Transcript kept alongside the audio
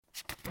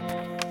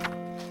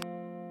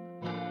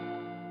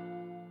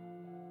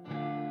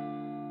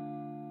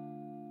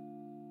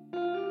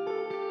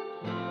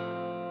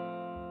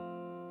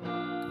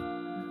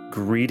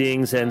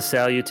Greetings and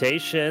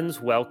salutations.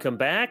 Welcome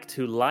back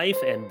to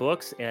Life and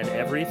Books and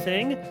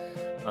Everything.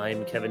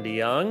 I'm Kevin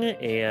DeYoung,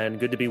 and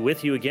good to be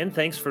with you again.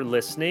 Thanks for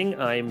listening.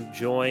 I'm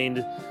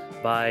joined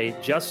by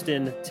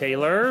Justin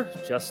Taylor.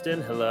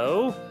 Justin,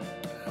 hello.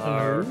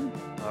 Our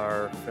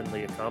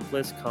friendly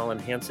accomplice, Colin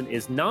Hanson,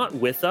 is not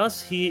with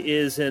us. He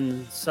is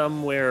in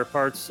somewhere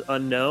parts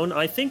unknown.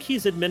 I think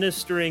he's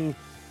administering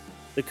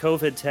the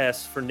COVID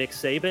test for Nick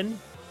Saban.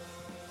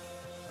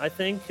 I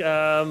think,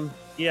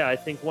 I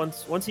think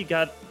once he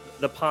got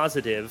the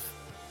positive,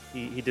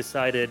 he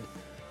decided,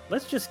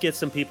 let's just get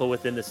some people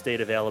within the state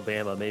of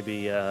Alabama,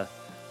 maybe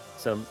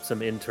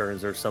some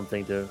interns or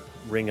something to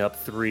ring up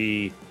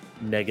 3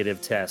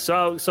 negative tests.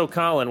 So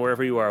Colin,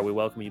 wherever you are, we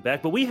welcome you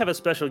back. But we have a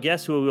special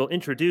guest who we will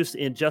introduce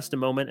in just a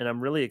moment, and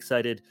I'm really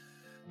excited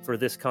for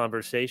this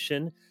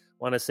conversation.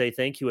 Want to say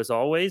thank you, as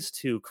always,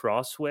 to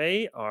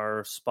Crossway,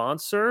 our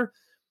sponsor.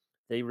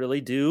 They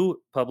really do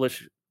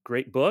publish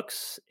great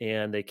books,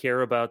 and they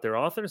care about their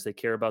authors. They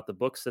care about the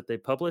books that they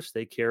publish.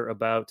 They care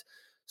about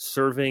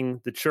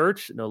serving the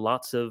church. I know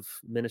lots of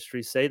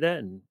ministries say that,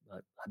 and I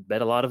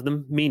bet a lot of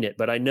them mean it.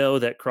 But I know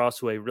that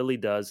Crossway really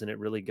does, and it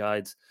really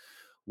guides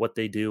what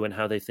they do and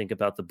how they think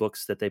about the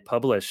books that they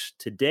publish.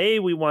 Today,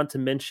 we want to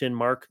mention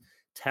Mark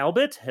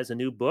Talbot has a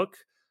new book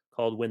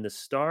called When the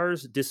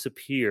Stars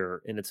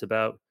Disappear, and it's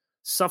about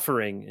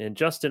suffering. And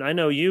Justin, I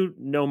know you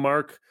know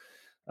Mark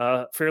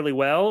fairly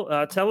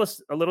well. Tell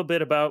us a little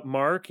bit about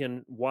Mark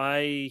and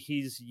why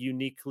he's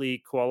uniquely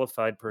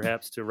qualified,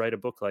 perhaps, to write a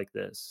book like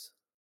this.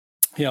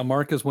 Yeah,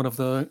 Mark is one of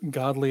the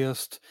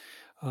godliest,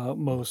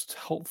 most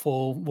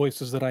helpful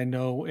voices that I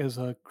know as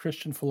a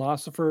Christian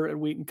philosopher at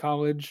Wheaton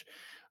College.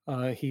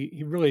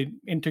 He really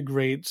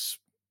integrates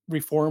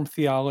Reformed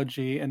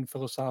theology and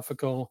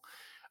philosophical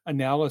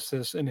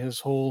analysis in his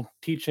whole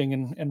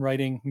teaching and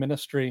writing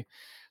ministry.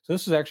 So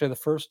this is actually the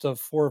first of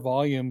 4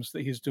 volumes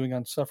that he's doing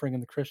on suffering in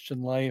the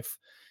Christian life.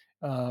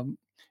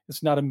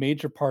 It's not a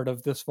major part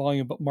of this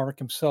volume, but Mark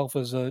himself,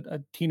 as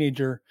a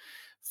teenager,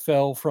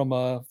 fell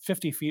from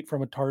 50 feet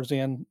from a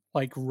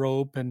Tarzan-like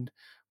rope and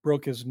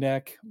broke his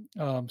neck.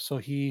 So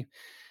he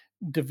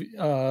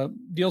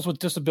deals with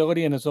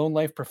disability in his own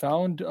life,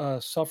 profound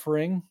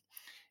suffering,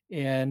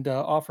 and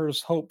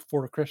offers hope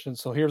for Christians.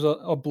 So here's a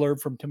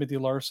blurb from Timothy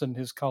Larson,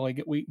 his colleague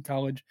at Wheaton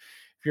College.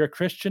 If you're a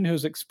Christian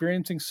who's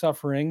experiencing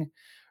suffering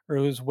or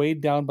who is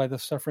weighed down by the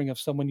suffering of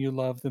someone you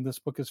love, then this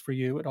book is for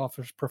you. It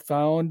offers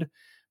profound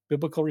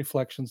biblical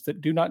reflections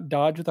that do not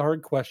dodge the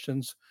hard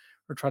questions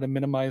or try to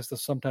minimize the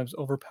sometimes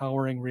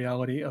overpowering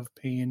reality of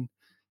pain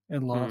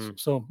and loss.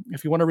 So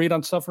if you want to read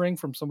on suffering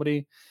from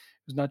somebody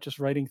who's not just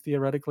writing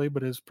theoretically,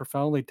 but is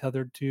profoundly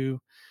tethered to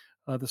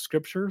the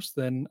scriptures,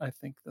 then I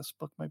think this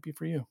book might be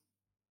for you.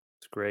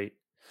 It's great.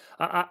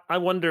 I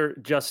wonder,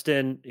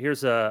 Justin,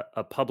 here's a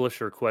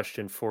publisher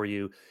question for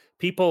you.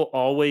 People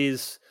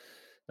always,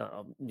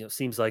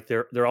 seems like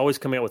they're always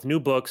coming out with new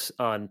books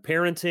on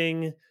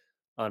parenting,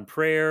 on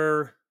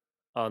prayer,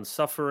 on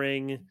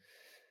suffering,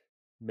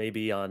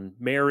 maybe on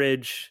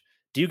marriage.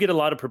 Do you get a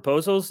lot of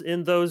proposals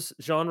in those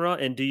genre?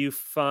 And do you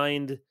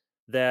find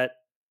that,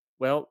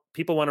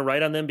 people want to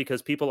write on them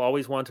because people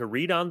always want to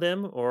read on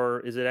them?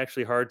 Or is it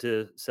actually hard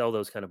to sell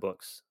those kind of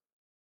books?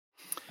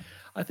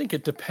 I think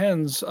it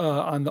depends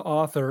on the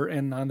author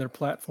and on their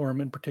platform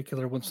in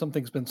particular when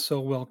something's been so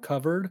well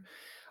covered.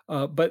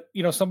 But,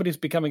 somebody's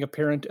becoming a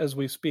parent as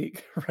we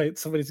speak, right?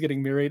 Somebody's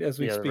getting married as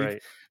we speak.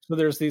 Right. So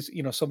there's these,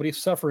 somebody's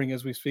suffering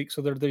as we speak.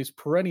 So there are these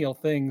perennial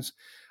things,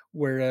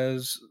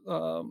 whereas,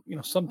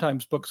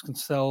 sometimes books can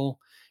sell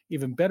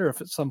even better if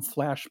it's some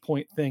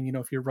flashpoint thing.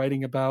 If you're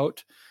writing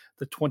about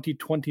the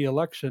 2020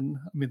 election,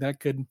 I mean, that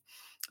could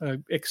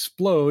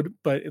explode,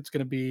 but it's going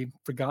to be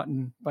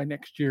forgotten by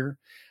next year,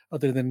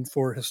 other than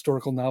for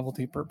historical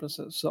novelty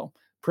purposes. So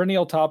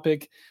perennial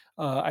topic.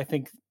 I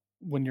think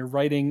when you're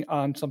writing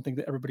on something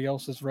that everybody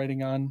else is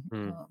writing on,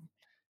 it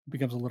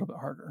becomes a little bit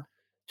harder.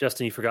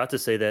 Justin, you forgot to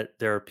say that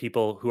there are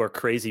people who are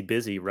crazy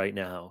busy right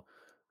now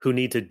who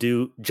need to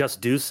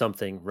do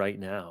something right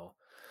now.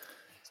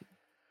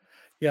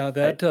 Yeah,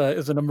 that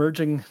is an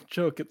emerging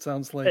joke, it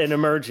sounds like. An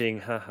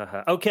emerging,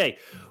 Okay,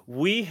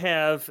 we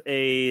have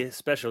a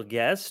special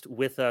guest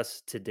with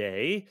us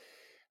today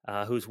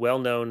who's well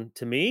known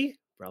to me,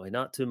 probably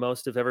not to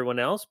most of everyone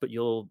else, but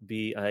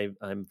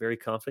I'm very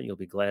confident you'll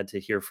be glad to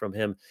hear from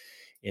him.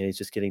 And he's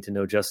just getting to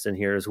know Justin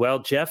here as well.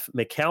 Jeff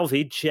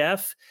McKelvey.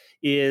 Jeff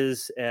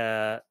is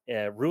a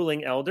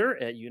ruling elder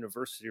at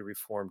University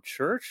Reformed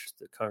Church,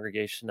 the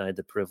congregation I had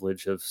the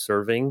privilege of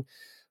serving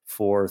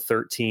for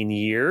 13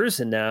 years.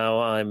 And now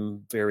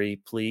I'm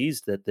very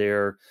pleased that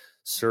they're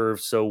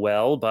served so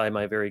well by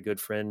my very good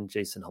friend,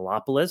 Jason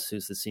Halopoulos,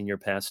 who's the senior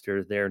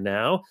pastor there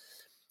now.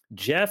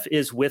 Jeff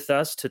is with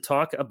us to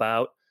talk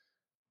about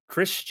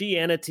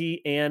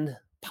Christianity and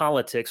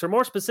politics, or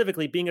more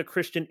specifically, being a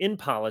Christian in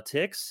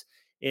politics.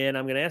 And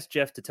I'm going to ask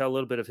Jeff to tell a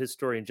little bit of his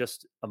story in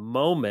just a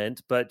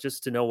moment, but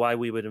just to know why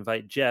we would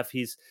invite Jeff,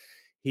 he is,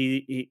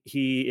 he'd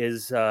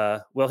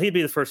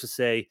be the first to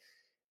say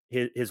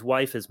his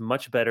wife is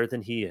much better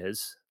than he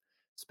is.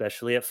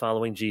 especially at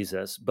following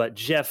Jesus. But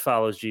Jeff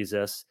follows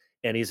Jesus,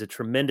 and he's a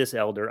tremendous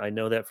elder. I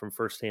know that from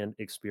firsthand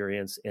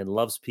experience, and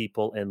loves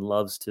people and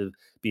loves to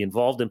be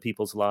involved in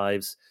people's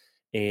lives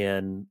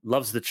and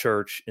loves the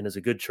church and is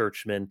a good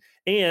churchman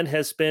and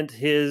has spent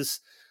his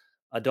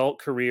adult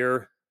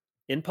career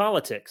in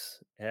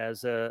politics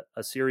as a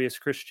serious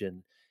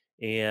Christian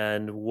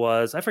and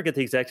was, I forget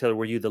the exact title,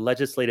 were you the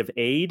legislative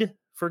aide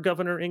for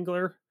Governor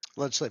Engler?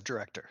 Legislative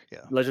director.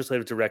 Yeah.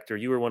 Legislative director.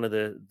 You were one of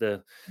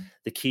the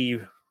key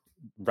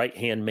right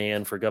hand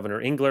man for Governor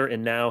Engler,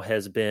 and now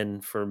has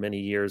been for many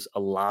years a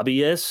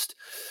lobbyist.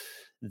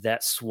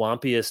 That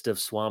swampiest of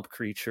swamp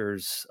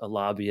creatures, a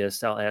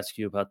lobbyist. I'll ask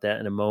you about that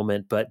in a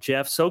moment. But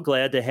Jeff, so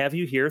glad to have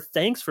you here.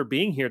 Thanks for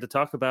being here to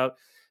talk about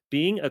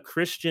being a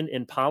Christian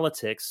in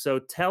politics. So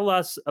tell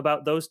us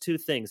about those two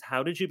things.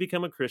 How did you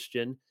become a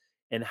Christian,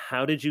 and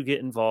how did you get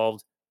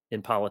involved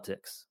in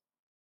politics?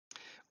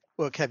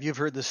 Well, Kev, you've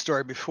heard this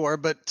story before,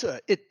 but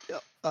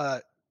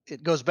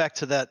it goes back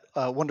to that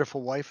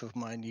wonderful wife of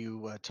mine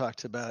you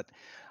talked about.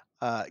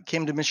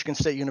 Came to Michigan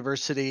State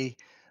University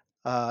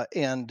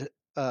and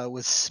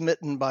was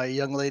smitten by a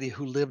young lady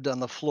who lived on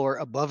the floor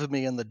above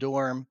me in the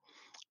dorm.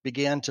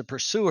 Began to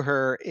pursue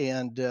her,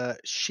 and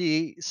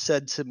she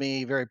said to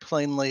me very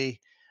plainly,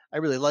 "I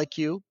really like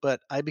you, but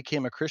I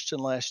became a Christian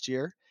last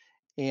year,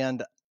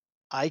 and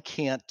I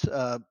can't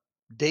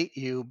date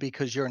you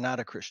because you're not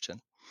a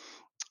Christian."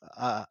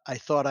 I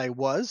thought I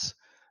was,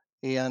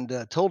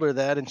 and told her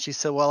that, and she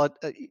said, "Well,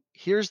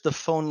 here's the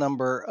phone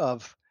number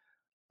of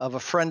a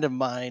friend of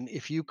mine.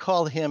 If you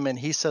call him and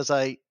he says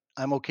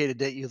I'm okay to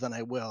date you, then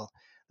I will."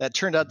 That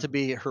turned out to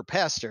be her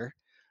pastor,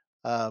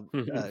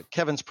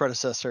 Kevin's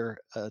predecessor,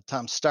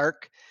 Tom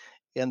Stark,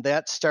 and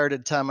that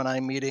started Tom and I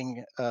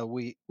meeting.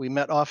 We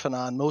met off and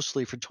on,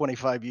 mostly for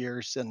 25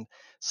 years, and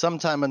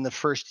sometime in the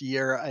first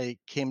year, I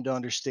came to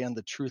understand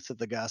the truth of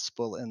the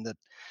gospel and that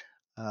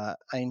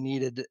I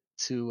needed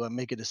to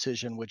make a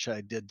decision, which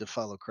I did, to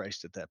follow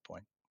Christ at that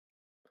point.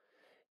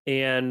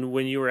 And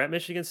when you were at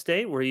Michigan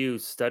State, were you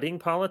studying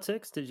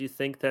politics? Did you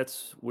think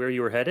that's where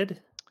you were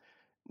headed?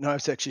 No, I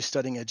was actually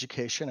studying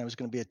education. I was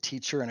going to be a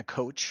teacher and a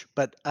coach,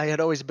 but I had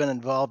always been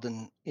involved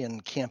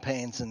in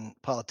campaigns and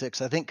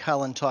politics. I think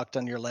Colin talked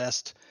on your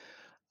last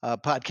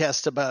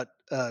podcast about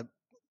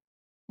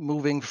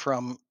moving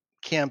from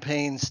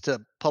campaigns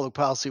to public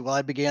policy. Well,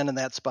 I began in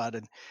that spot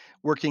and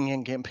working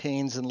in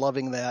campaigns and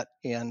loving that,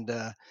 and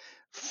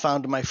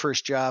found my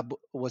first job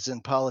was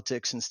in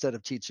politics instead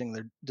of teaching.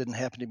 There didn't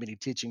happen to be any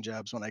teaching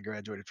jobs when I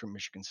graduated from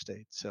Michigan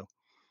State, so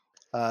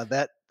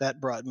that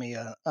brought me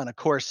on a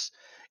course.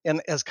 And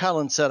as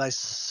Colin said, I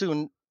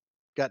soon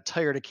got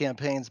tired of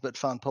campaigns, but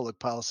found public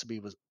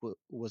policy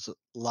was a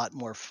lot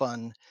more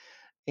fun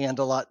and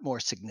a lot more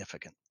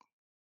significant.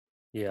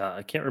 Yeah,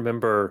 I can't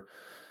remember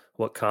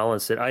what Colin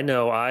said. I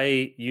know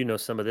you know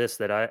some of this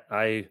that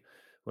I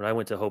when I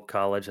went to Hope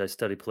College, I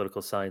studied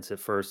political science at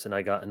first, and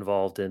I got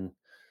involved in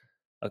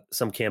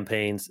some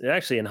campaigns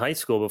actually in high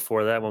school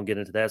before that. I won't get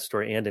into that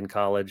story, and in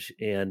college.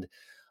 And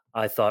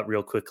I thought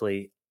real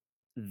quickly,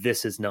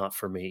 this is not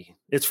for me.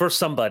 It's for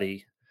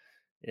somebody,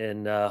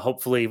 and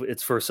hopefully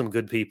it's for some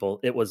good people.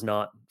 It was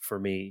not for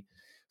me.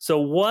 So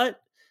what,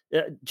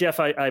 Jeff?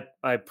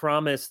 I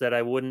promised that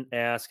I wouldn't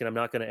ask, and I'm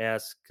not going to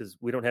ask because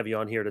we don't have you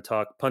on here to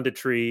talk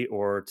punditry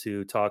or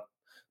to talk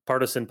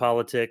partisan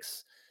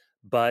politics.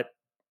 But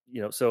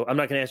so I'm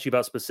not going to ask you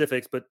about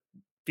specifics, but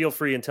feel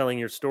free in telling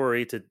your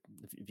story to,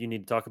 if you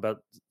need to talk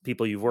about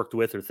people you've worked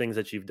with or things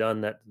that you've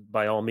done, that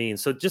by all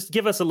means. So just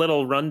give us a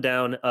little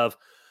rundown of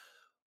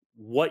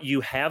what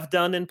you have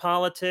done in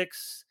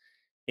politics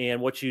and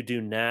what you do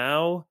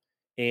now.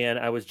 And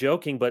I was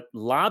joking, but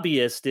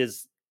lobbyist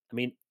is, I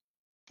mean,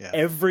 Yeah.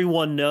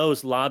 everyone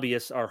knows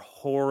lobbyists are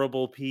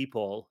horrible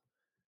people,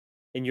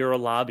 and you're a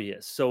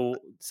lobbyist. So Well,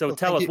 tell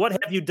thank us, you. what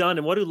have you done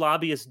and what do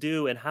lobbyists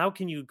do and how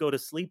can you go to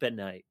sleep at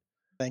night?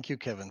 Thank you,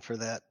 Kevin, for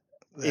that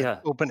Yeah.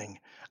 opening.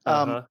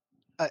 Um,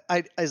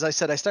 Uh-huh. as I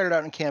said, I started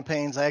out in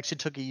campaigns. I actually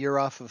took a year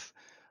off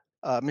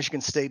of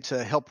Michigan State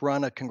to help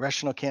run a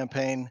congressional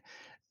campaign.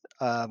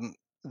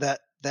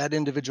 That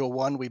individual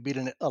won. We beat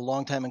a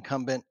longtime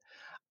incumbent.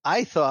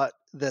 I thought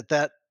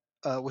that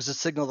was a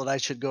signal that I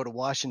should go to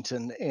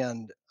Washington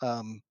and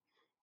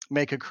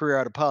make a career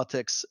out of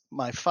politics.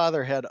 My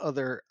father had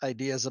other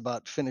ideas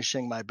about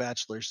finishing my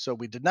bachelor's, so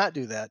we did not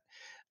do that,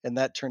 and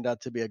that turned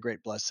out to be a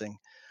great blessing.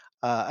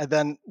 I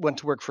then went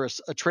to work for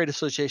a trade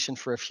association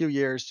for a few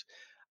years.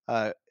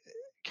 Uh,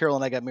 Carol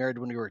and I got married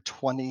when we were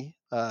 20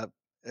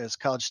 as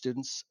college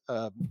students,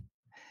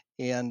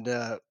 and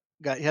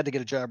had to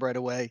get a job right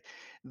away.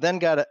 Then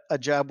got a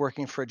job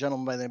working for a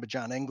gentleman by the name of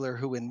John Engler,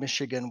 who in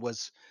Michigan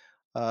was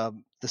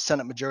the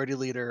Senate Majority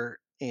Leader,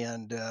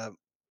 and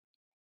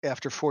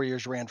after 4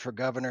 years ran for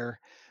governor.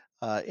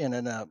 And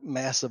in a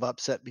massive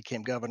upset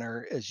became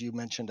governor. As you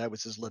mentioned, I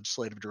was his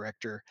legislative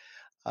director.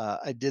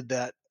 I did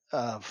that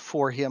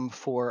for him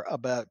for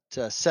about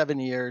 7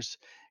 years,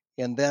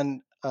 and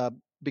then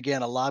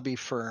began a lobby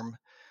firm,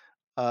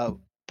 uh,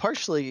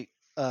 partially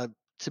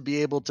to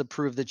be able to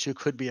prove that you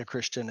could be a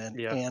Christian and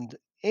Yeah.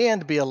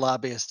 and be a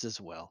lobbyist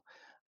as well.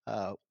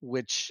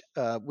 which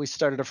we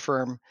started a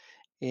firm,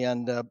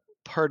 and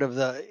part of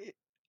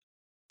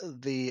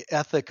the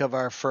ethic of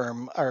our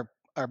firm, our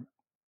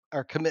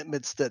our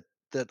commitments that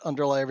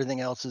underlie everything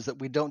else, is that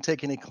we don't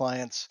take any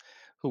clients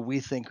who we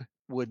think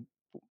would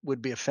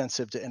be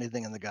offensive to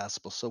anything in the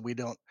gospel. So we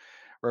don't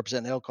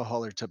represent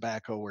alcohol or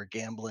tobacco or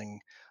gambling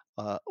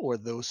or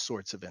those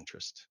sorts of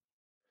interests.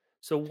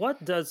 So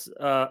what does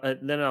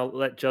and then I'll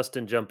let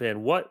Justin jump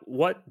in.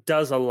 What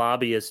does a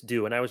lobbyist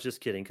do? And I was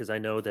just kidding because I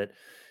know that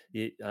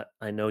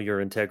I know your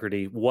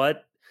integrity.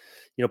 What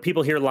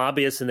people hear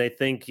lobbyists and they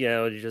think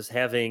you're just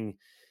having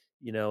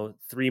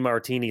 3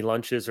 martini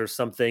lunches or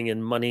something,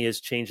 and money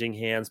is changing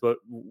hands. But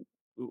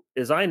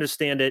as I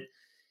understand it,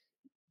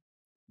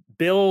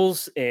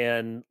 bills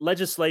and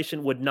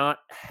legislation would not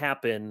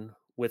happen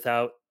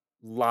without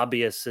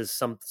lobbyists as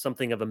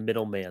something of a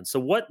middleman. So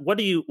what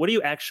are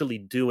you actually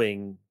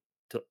doing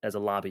as a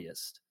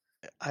lobbyist?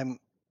 I'm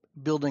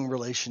building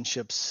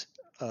relationships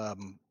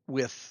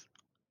with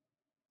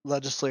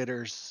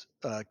legislators,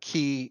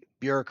 key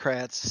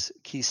bureaucrats,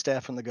 key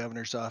staff in the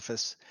governor's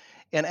office,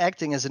 and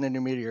acting as an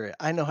intermediary.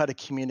 I know how to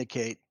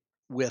communicate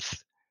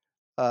with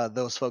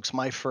those folks.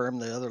 My firm,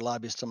 the other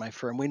lobbyists in my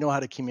firm, we know how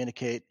to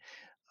communicate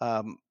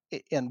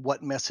and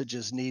what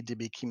messages need to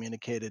be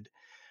communicated.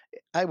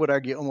 I would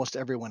argue almost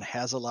everyone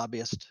has a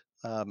lobbyist.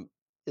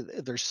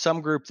 There's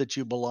some group that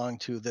you belong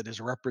to that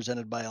is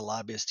represented by a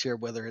lobbyist here,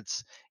 whether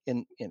it's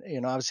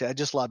obviously I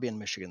just lobby in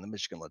Michigan, the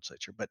Michigan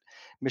legislature, but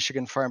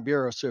Michigan Farm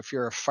Bureau. So if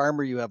you're a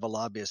farmer, you have a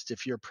lobbyist.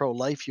 If you're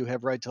pro-life, you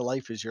have Right to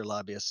Life as your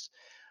lobbyist.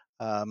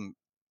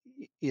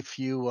 If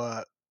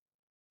you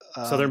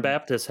Southern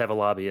Baptists have a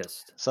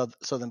lobbyist.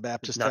 Southern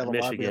Baptists not have a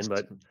Michigan, lobbyist.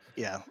 but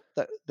yeah,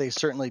 they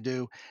certainly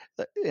do,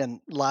 and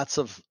lots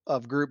of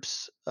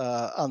groups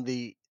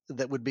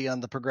that would be on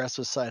the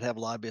progressive side have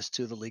lobbyists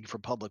too, the League for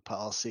Public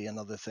Policy and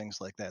other things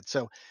like that.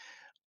 So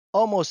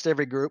almost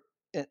every group,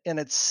 and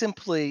it's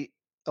simply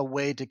a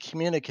way to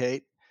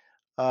communicate.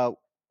 Uh,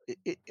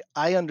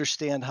 I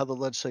understand how the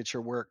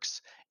legislature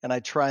works, and I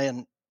try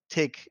and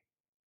take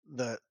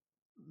the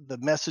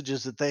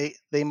messages that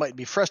they might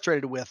be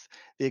frustrated with,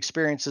 the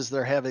experiences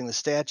they're having, the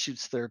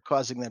statutes that are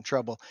causing them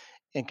trouble,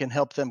 and can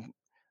help them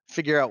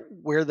figure out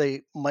where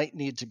they might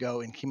need to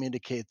go and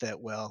communicate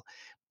that well.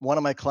 One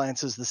of my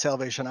clients is the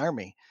Salvation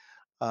Army,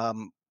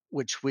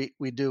 which we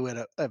do at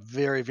a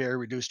very, very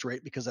reduced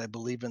rate because I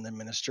believe in the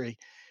ministry.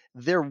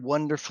 They're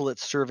wonderful at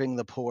serving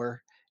the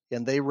poor,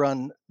 and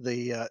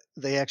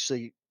they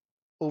actually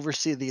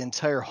oversee the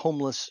entire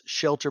homeless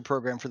shelter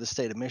program for the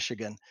state of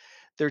Michigan.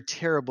 They're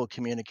terrible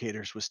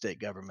communicators with state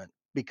government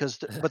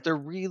but they're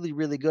really,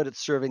 really good at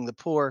serving the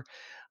poor.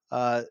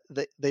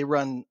 They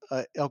run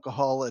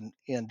alcohol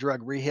and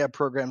drug rehab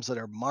programs that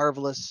are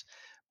marvelous,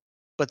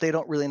 but they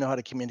don't really know how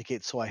to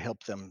communicate. So I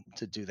help them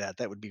to do that.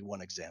 That would be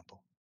one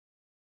example.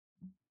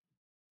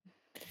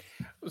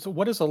 So,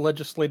 what does a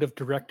legislative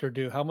director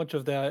do? How much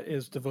of that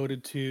is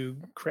devoted to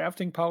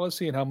crafting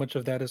policy, and how much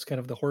of that is kind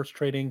of the horse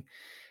trading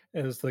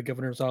as the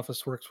governor's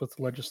office works with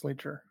the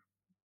legislature?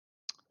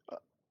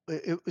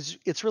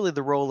 It's really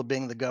the role of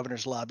being the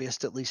governor's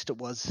lobbyist. At least it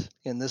was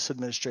in this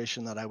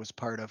administration that I was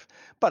part of.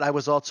 But I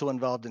was also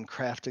involved in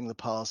crafting the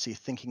policy,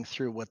 thinking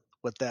through what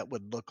that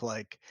would look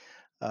like.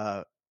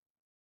 I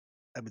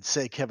would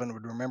say Kevin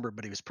would remember,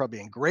 but he was probably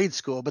in grade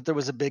school. But there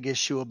was a big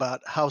issue about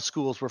how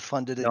schools were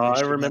funded in no, I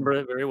Michigan. remember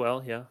it very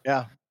well. Yeah.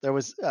 Yeah, there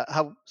was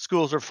how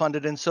schools were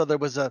funded, and so there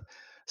was a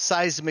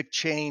seismic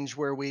change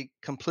where we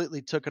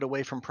completely took it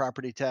away from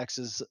property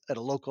taxes at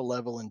a local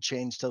level and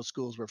changed how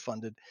schools were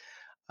funded.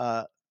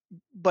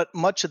 But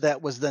much of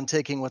that was then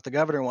taking what the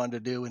governor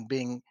wanted to do and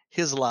being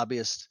his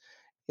lobbyist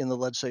in the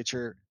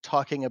legislature,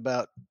 talking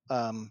about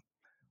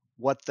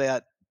what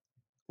that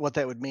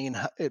would mean,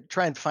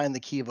 try and find the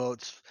key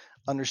votes,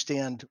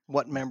 understand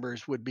what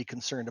members would be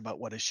concerned about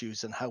what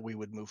issues and how we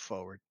would move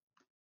forward.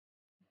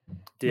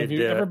 Have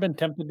you ever been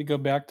tempted to go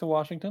back to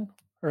Washington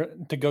or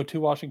to go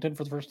to Washington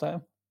for the first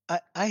time?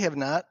 I have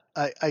not.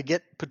 I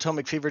get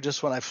Potomac fever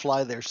just when I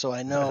fly there, so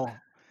I know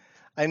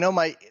I know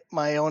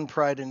my own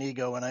pride and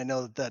ego, and I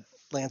know that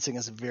Lansing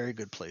is a very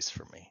good place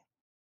for me.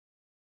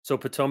 So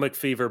Potomac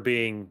fever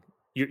being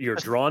you're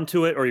drawn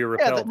to it, or you're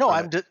repelled? No,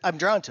 I'm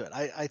drawn to it.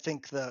 I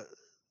think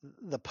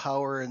the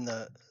power and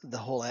the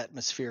whole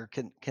atmosphere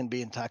can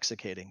be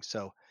intoxicating.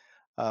 So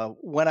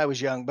when I was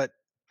young, but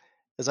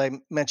as I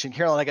mentioned,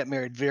 Carol and I got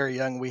married very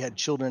young. We had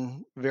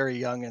children very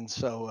young, and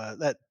so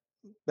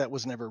that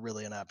was never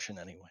really an option,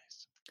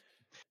 anyways.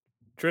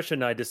 Tricia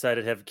and I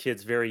decided to have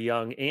kids very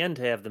young and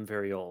to have them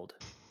very old.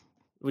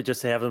 We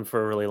just have them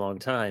for a really long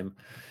time.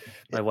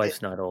 My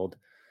wife's not old.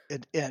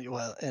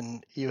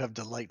 And you have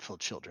delightful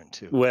children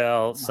too.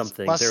 Well,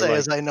 something. Must say,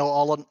 as I know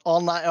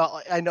all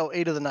 9. I know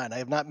 8 of the 9. I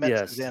have not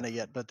met Susanna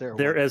yet, but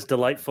they're as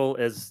delightful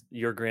as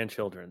your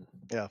grandchildren.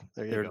 Yeah,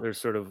 they're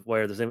sort of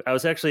wired the same. I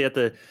was actually at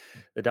the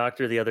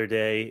doctor the other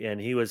day,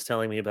 and he was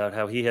telling me about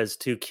how he has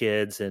 2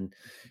 kids, and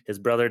his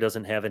brother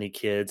doesn't have any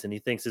kids, and he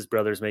thinks his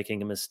brother's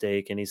making a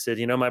mistake. And he said,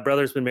 my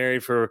brother's been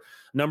married for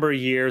a number of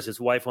years. His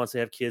wife wants to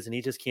have kids, and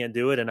he just can't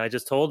do it. And I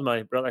just told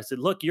my brother, I said,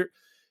 look,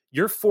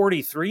 you're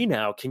 43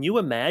 now. Can you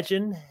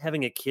imagine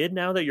having a kid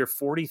now that you're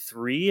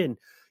 43 and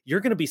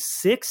you're going to be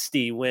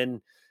 60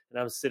 when, and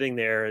I'm sitting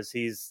there as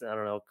he's, I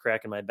don't know,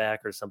 cracking my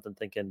back or something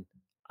thinking,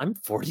 I'm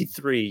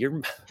 43.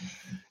 You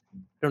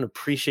don't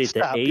appreciate the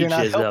Stop, you're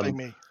not helping ageism.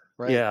 me.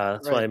 Right, Yeah,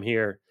 that's why right. I'm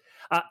here.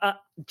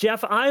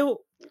 Jeff, I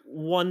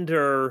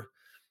wonder,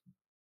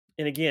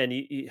 and again,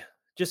 you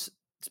just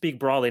speak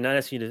broadly, not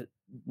asking you to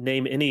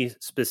name any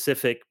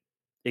specific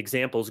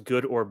examples,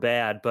 good or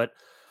bad, but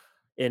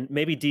and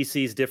maybe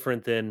DC is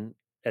different than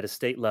at a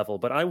state level,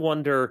 but I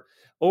wonder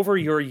over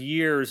your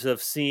years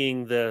of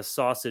seeing the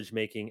sausage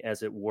making,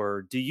 as it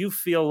were, do you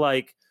feel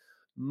like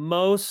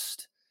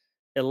most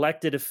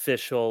elected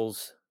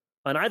officials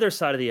on either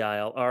side of the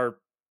aisle are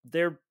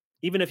they're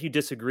even if you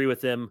disagree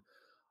with them,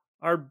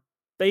 are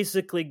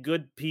basically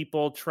good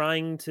people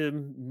trying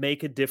to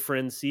make a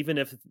difference, even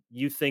if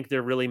you think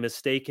they're really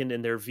mistaken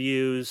in their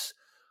views?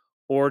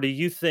 Or do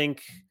you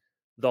think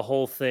the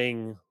whole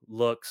thing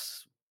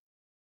looks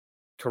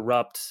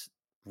corrupt,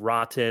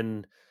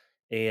 rotten,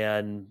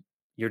 and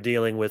you're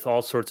dealing with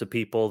all sorts of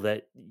people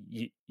that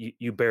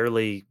you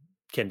barely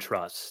can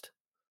trust?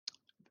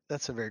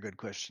 That's a very good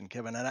question,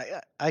 Kevin.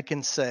 And I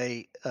can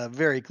say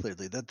very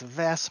clearly that the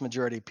vast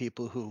majority of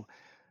people who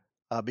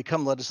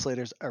become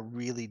legislators are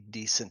really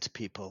decent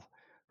people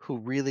who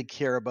really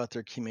care about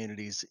their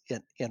communities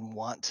and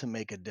want to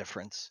make a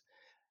difference.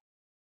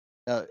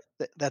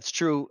 That's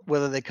true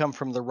whether they come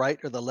from the right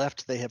or the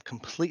left. They have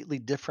completely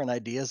different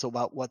ideas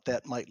about what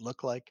that might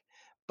look like,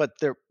 but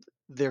they're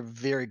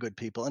very good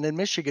people. And in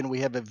Michigan, we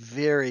have a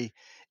very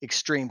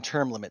extreme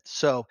term limit.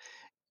 So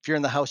if you're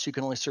in the House, you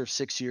can only serve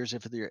 6 years.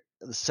 If you're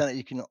in the Senate,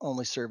 you can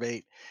only serve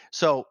 8.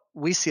 So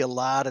we see a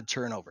lot of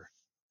turnover.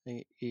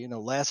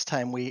 Last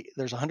time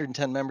there's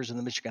 110 members in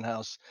the Michigan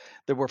House.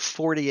 There were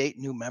 48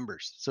 new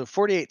members. So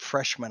 48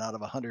 freshmen out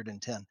of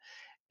 110.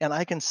 And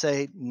I can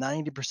say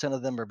 90%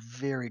 of them are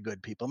very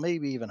good people,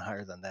 maybe even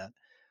higher than that,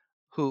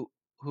 who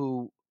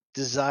who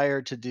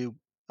desire to do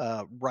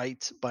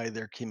right by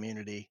their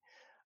community,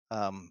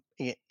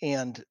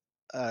 and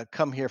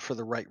come here for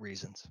the right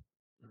reasons.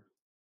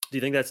 Do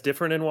you think that's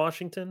different in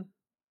Washington?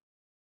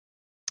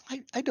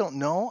 I don't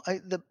know.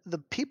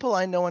 The people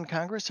I know in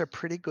Congress are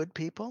pretty good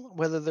people,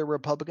 whether they're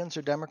Republicans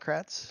or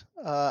Democrats.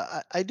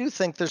 I do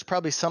think there's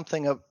probably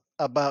something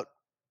about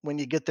when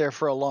you get there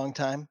for a long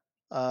time,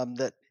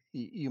 that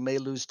you may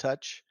lose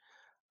touch.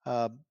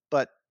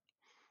 But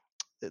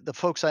the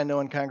folks I know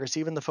in Congress,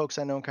 even the folks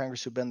I know in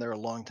Congress who've been there a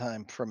long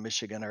time from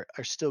Michigan,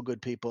 are still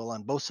good people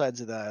on both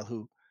sides of the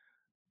aisle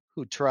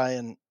who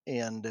try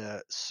and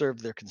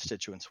serve their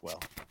constituents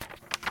well.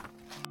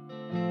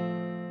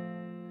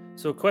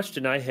 So, a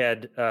question I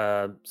had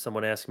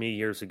someone asked me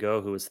years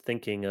ago who was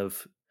thinking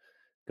of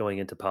going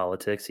into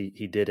politics.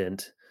 He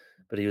didn't,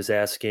 but he was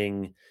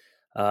asking,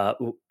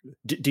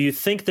 do you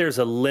think there's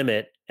a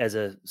limit as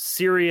a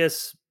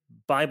serious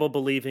Bible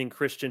believing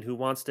Christian who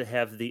wants to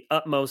have the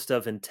utmost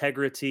of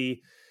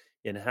integrity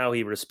in how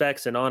he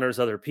respects and honors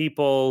other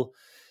people?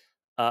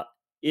 Uh,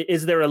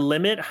 is there a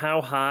limit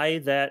how high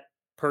that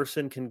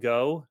person can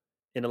go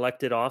in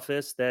elected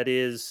office? That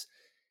is,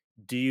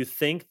 do you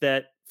think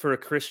that for a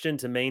Christian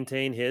to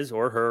maintain his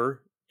or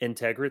her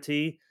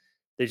integrity,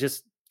 they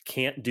just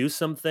can't do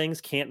some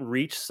things, can't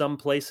reach some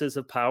places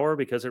of power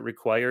because it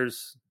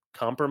requires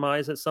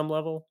compromise at some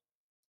level?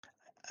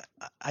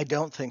 I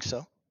don't think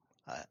so.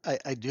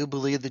 I do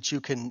believe that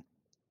you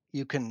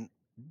can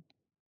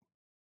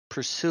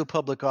pursue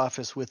public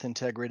office with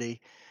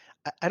integrity.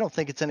 I don't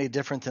think it's any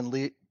different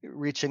than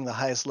reaching the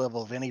highest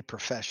level of any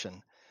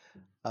profession.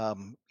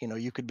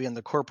 You could be in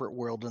the corporate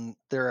world, and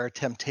there are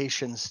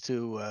temptations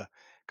to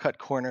cut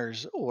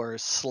corners or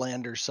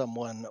slander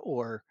someone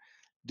or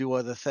do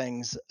other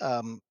things.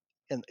 And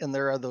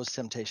there are those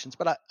temptations.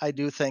 But I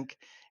do think,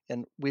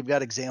 and we've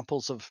got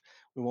examples of,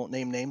 we won't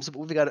name names, but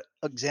we've got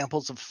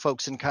examples of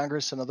folks in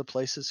Congress and other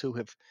places who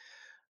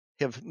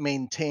have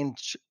maintained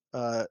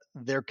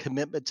their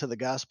commitment to the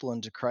gospel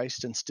and to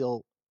Christ and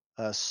still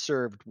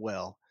served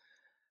well.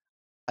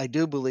 I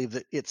do believe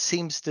that it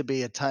seems to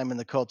be a time in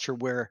the culture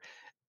where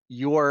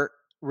your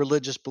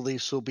religious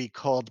beliefs will be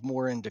called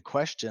more into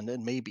question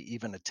and maybe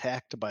even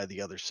attacked by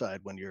the other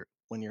side when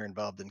you're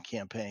involved in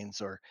campaigns,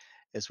 or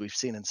as we've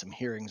seen in some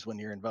hearings, when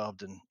you're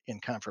involved in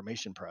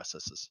confirmation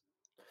processes.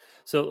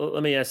 So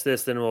let me ask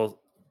this, then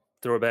we'll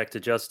throw it back to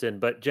Justin.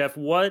 But Jeff,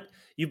 what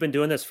you've been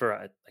doing this for,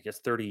 I guess,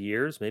 30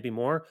 years, maybe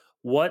more.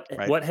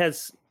 Right. What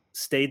has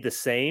stayed the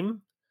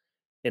same,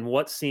 and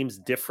what seems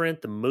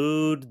different? The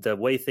mood, the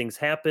way things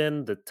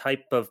happen, the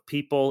type of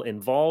people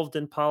involved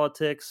in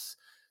politics.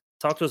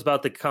 Talk to us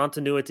about the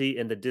continuity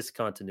and the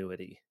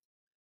discontinuity.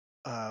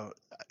 uh,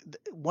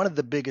 One of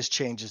the biggest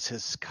changes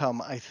has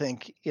come, I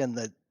think, in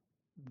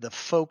the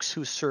folks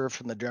who serve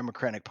from the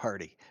Democratic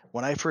Party.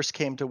 When I first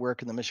came to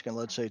work in the Michigan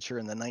legislature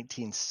in the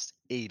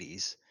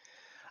 1980s,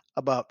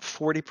 about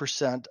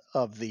 40%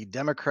 of the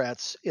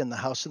Democrats in the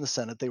House and the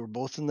Senate, they were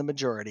both in the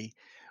majority,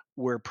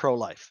 were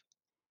pro-life.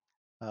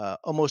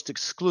 Almost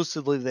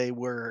exclusively, they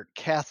were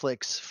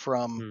Catholics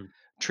from Hmm.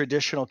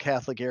 traditional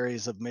Catholic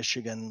areas of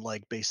Michigan,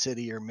 like Bay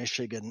City or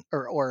Michigan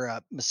or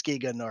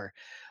Muskegon or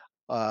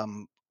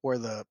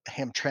the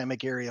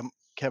Hamtramck area,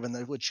 Kevin,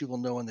 which you will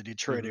know in the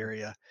Detroit Hmm.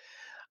 area.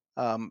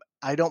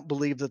 I don't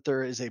believe that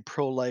there is a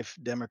pro-life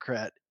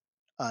Democrat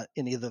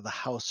in either the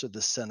House or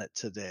the Senate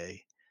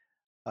today.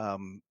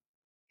 Um,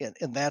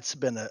 and that's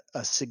been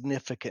a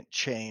significant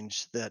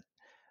change that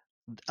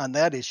on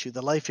that issue,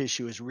 the life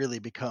issue has really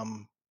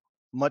become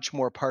much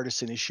more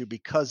partisan issue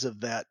because of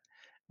that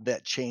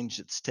change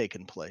that's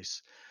taken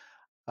place.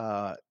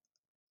 Uh,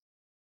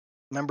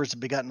 Members have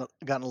gotten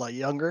a lot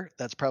younger.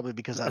 That's probably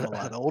because I'm a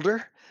lot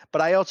older.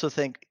 But I also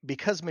think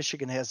because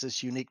Michigan has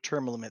this unique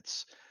term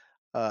limits,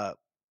 uh,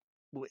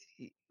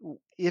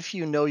 if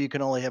you know you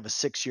can only have a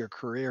 6-year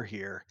career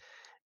here,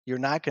 you're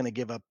not going to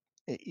give up.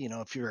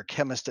 If you're a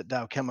chemist at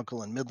Dow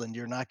Chemical in Midland,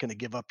 you're not going to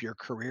give up your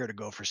career to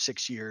go for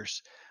 6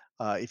 years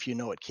if you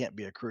know it can't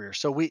be a career.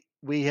 So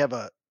we have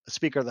a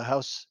Speaker of the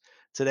House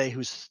today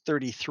who's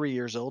 33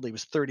 years old. He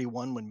was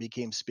 31 when he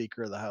became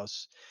Speaker of the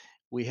House.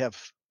 We have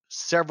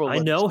several I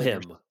know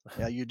legislators. him.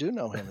 Yeah, you do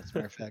know him, as a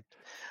matter of fact.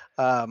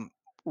 Um,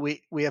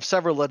 we have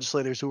several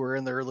legislators who are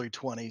in their early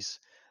 20s.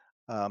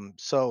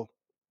 So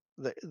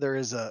there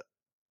is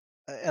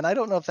and I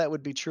don't know if that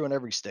would be true in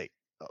every state,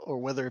 or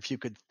whether if you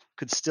could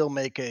still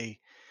make a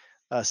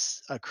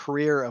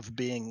career of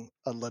being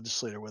a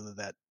legislator, whether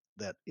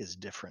that is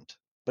different.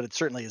 But it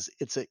certainly is.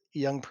 It's a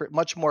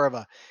much more of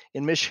a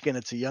in Michigan.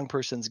 It's a young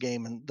person's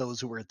game, and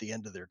those who are at the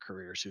end of their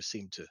careers who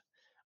seem to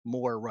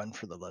more run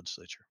for the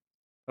legislature.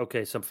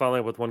 Okay, so I'm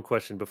following up with one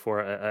question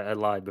before I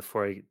lied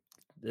before I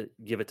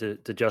give it to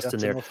Justin Justin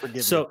there. will forgive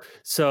you.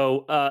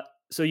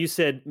 So you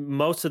said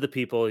most of the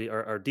people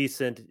are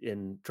decent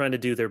in trying to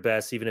do their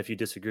best, even if you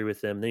disagree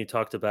with them. Then you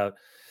talked about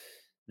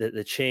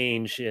the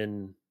change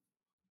in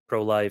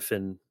pro-life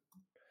and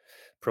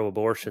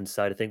pro-abortion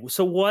side of things.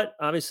 So what?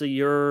 Obviously,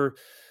 you're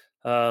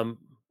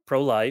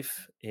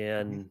pro-life, Mhm.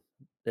 and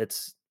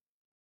it's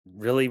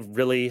really,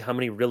 really, how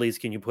many reallys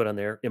can you put on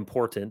there?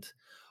 Important.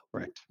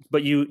 Correct.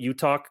 But you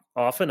talk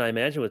often, I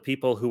imagine, with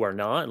people who are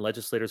not and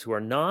legislators who are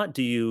not.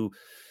 Do you,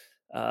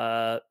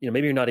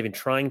 maybe you're not even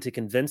trying to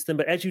convince them,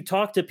 but as you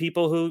talk to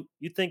people who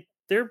you think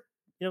they're,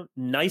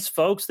 nice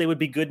folks, they would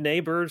be good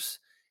neighbors,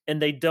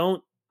 and they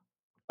don't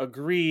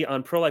agree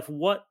on pro-life,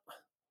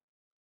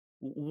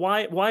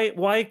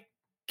 why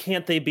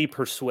can't they be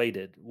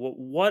persuaded?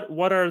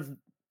 What are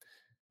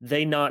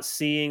they not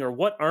seeing, or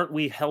what aren't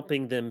we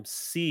helping them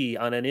see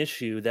on an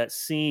issue that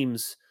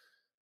seems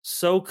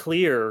so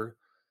clear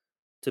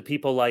to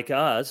people like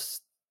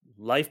us?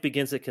 Life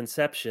begins at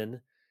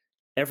conception.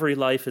 Every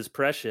life is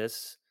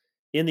precious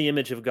in the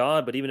image of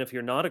God. But even if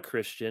you're not a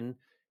Christian,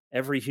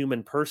 every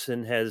human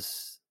person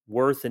has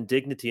worth and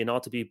dignity and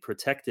ought to be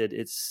protected.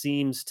 It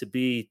seems to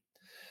be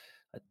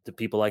to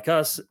people like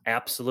us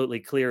absolutely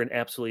clear and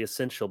absolutely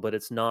essential, but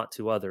it's not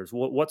to others.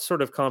 What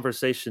sort of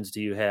conversations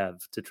do you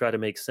have to try to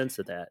make sense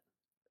of that?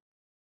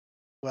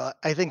 Well,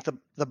 I think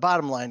the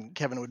bottom line,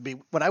 Kevin, would be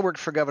when I worked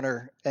for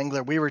Governor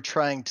Engler, we were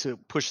trying to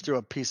push through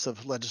a piece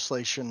of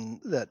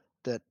legislation that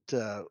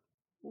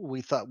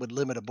we thought would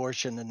limit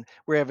abortion, and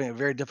we're having a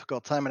very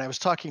difficult time. And I was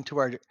talking to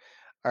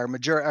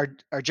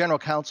our general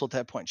counsel at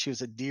that point. She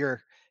was a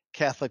dear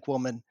Catholic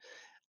woman,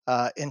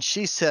 and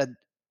she said,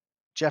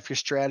 "Jeff, your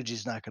strategy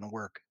is not going to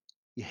work.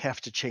 You have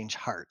to change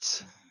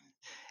hearts."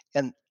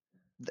 And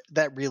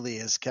that really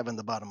is, Kevin,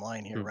 the bottom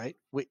line here, Hmm. right?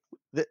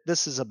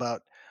 This is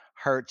about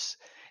hearts.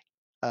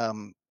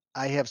 um,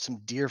 I have some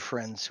dear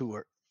friends who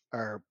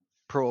are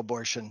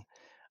pro-abortion,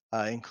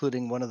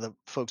 including one of the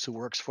folks who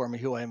works for me,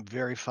 who I am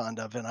very fond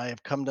of, and I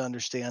have come to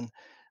understand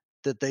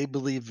that they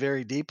believe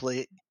very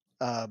deeply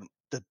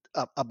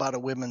about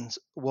a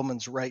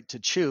woman's right to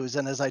choose.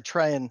 And as I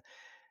try and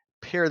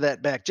pare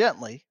that back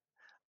gently,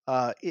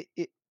 uh, it,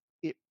 it,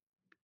 it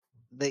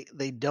they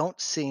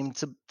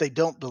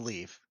don't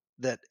believe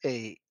that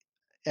a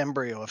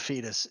embryo, a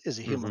fetus, is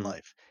a human Hmm.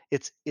 life.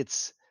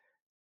 It's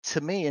to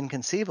me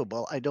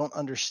inconceivable. I don't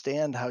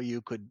understand how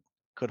you could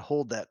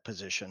hold that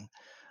position.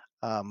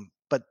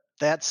 But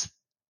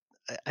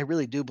I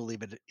really do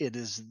believe it. It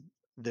is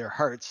their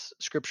hearts.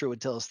 Scripture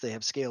would tell us they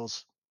have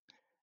scales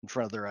in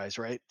front of their eyes,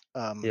 right?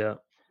 Yeah.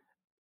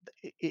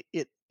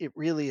 It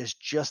really is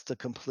just a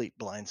complete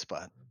blind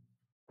spot.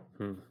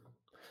 Hmm.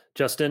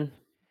 Justin.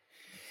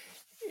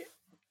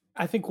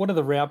 I think one of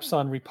the raps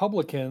on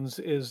Republicans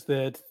is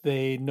that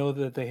they know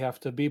that they have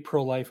to be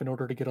pro life in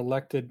order to get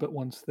elected, but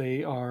once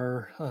they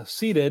are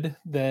seated,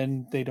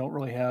 then they don't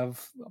really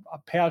have a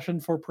passion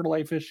for pro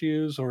life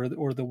issues or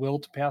the will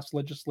to pass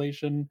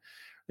legislation.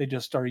 They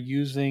just are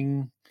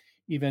using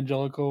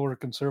evangelical or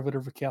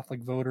conservative or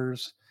Catholic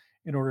voters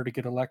in order to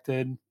get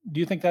elected. Do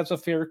you think that's a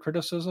fair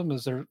criticism?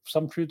 Is there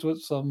some truth to it,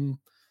 some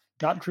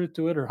not truth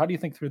to it, or how do you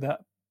think through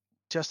that?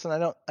 Justin, I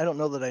don't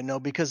know that I know,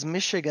 because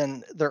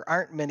Michigan, there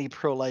aren't many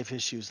pro-life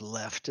issues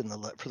left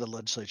for the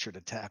legislature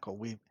to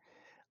tackle.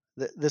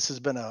 This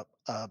has been a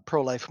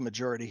pro-life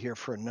majority here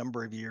for a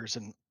number of years,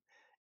 and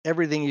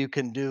everything you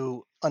can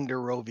do under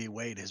Roe v.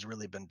 Wade has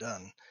really been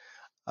done.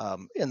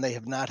 And they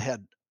have not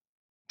had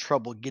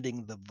trouble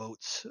getting the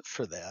votes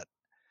for that.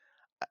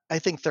 I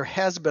think there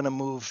has been a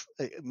move,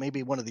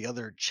 maybe one of the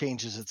other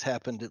changes that's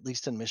happened, at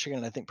least in Michigan,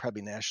 and I think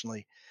probably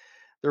nationally.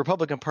 The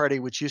Republican Party,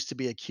 which used to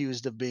be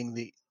accused of being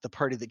the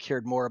party that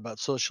cared more about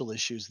social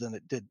issues than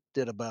it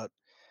did about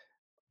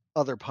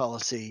other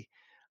policy,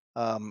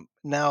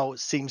 now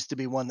seems to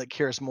be one that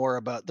cares more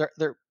about.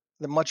 They're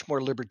much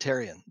more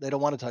libertarian. They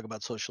don't want to talk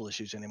about social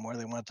issues anymore.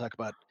 They want to talk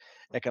about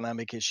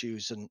economic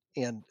issues,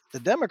 and the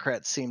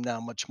Democrats seem now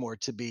much more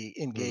to be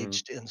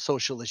engaged in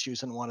social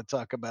issues and want to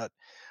talk about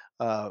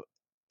uh,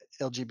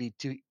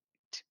 LGBT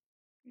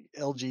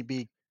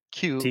LGBTQ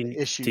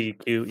issues,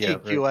 TQ, yeah,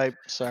 right. TQI,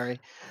 sorry,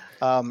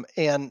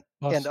 and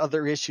Us.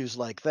 other issues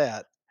like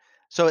that.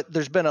 So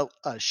there's been a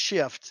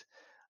shift,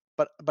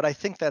 but I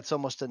think that's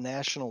almost a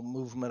national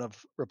movement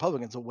of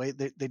Republicans. A way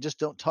they just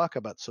don't talk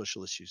about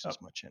social issues as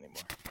much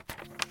anymore.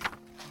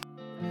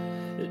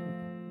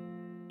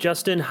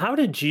 Justin, how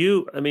did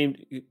you? I mean,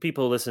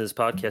 people listen to this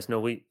podcast know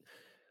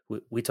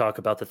we talk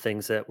about the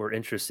things that we're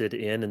interested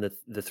in, and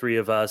the three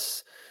of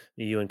us,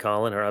 you and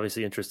Colin, are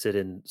obviously interested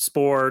in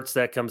sports.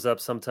 That comes up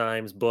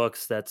sometimes.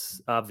 Books,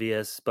 that's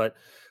obvious, but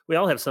we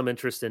all have some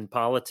interest in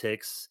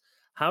politics.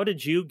 How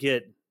did you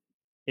get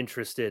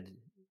interested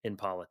in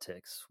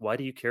politics? Why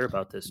do you care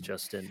about this,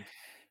 Justin?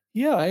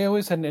 Yeah, I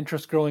always had an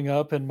interest growing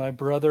up, and my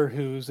brother,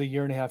 who's a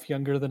year and a half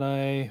younger than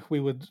I, we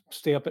would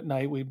stay up at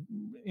night. We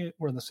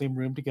were in the same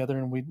room together,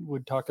 and we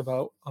would talk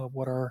about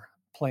what our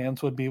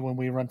plans would be when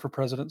we run for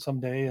president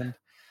someday. And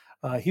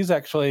he's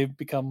actually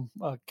become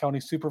a county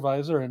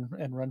supervisor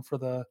and run for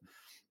the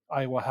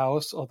Iowa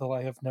House, although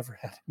I have never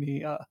had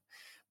any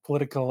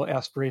political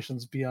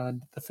aspirations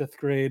beyond the fifth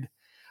grade.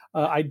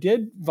 I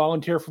did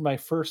volunteer for my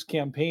first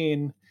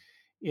campaign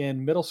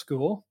in middle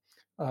school.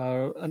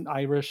 An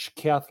Irish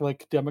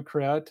Catholic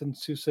Democrat in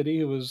Sioux City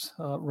who was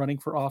running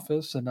for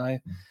office, and I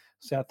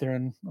sat there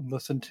and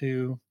listened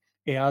to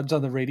ads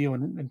on the radio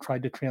and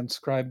tried to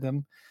transcribe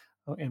them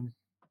in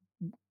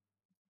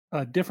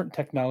different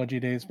technology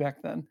days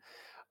back then.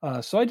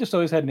 So I just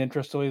always had an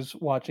interest, always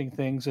watching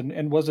things,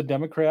 and was a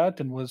Democrat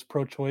and was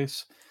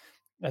pro-choice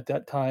at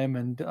that time.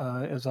 And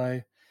as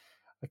I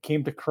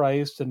came to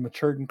Christ and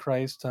matured in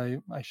Christ, I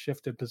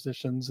shifted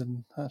positions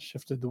and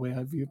shifted the way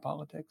I view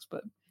politics.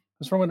 But it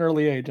was from an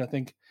early age, I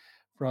think,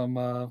 from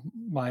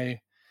my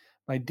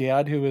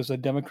dad, who is a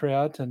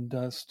Democrat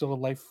and still a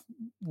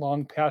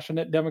lifelong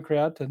passionate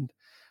Democrat, and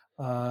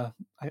I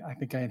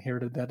think I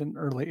inherited that at an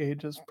early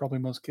age, as probably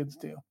most kids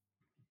do.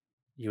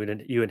 You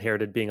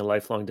inherited being a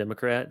lifelong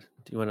Democrat.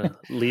 Do you want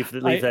to leave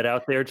I- that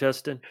out there,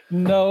 Justin?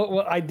 No,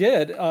 well, I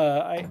did.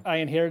 I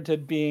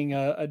inherited being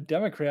a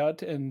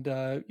Democrat and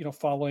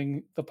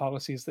following the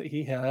policies that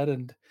he had,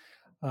 and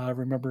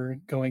remember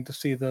going to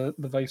see the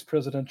vice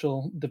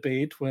presidential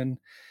debate when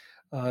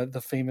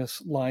the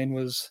famous line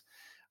was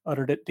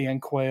uttered at Dan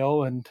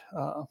Quayle, and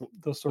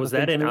those sort Was of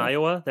things. that in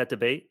Iowa, that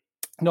debate?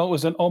 No, it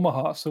was in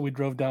Omaha, so we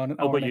drove down an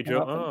hour but and you a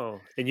drove.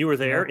 half. And you were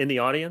there in the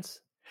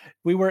audience?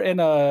 We were in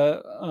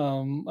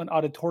an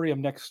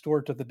auditorium next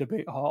door to the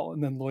debate hall,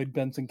 and then Lloyd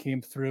Bentsen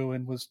came through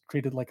and was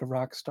treated like a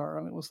rock star.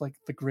 I mean, it was like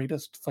the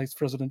greatest vice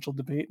presidential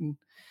debate in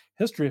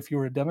history if you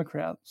were a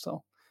Democrat.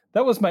 So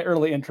that was my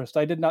early interest.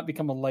 I did not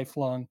become a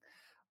lifelong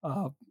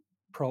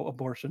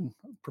pro-abortion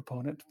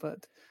proponent,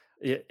 but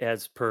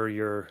as per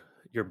your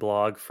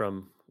blog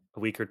from a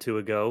week or two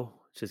ago,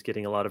 which is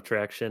getting a lot of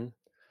traction.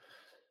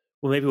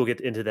 Well, maybe we'll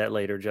get into that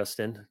later,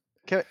 Justin.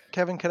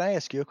 Kevin, can I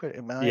ask you a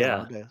question?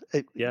 Yeah.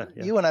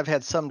 You and I've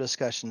had some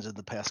discussions in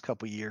the past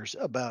couple of years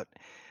about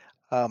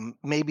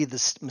maybe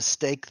this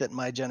mistake that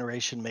my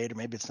generation made, or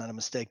maybe it's not a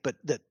mistake, but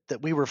that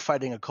we were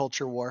fighting a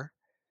culture war,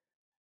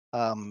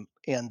 and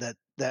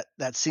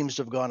that seems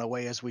to have gone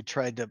away as we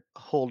tried to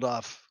hold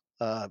off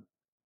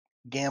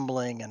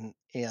gambling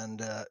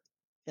and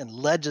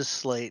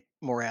legislate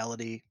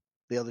morality.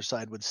 The other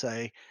side would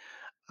say,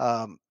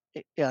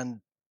 and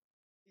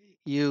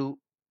you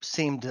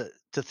seem to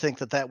think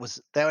that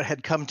that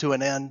had come to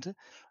an end,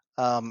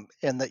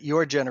 and that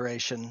your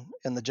generation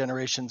and the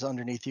generations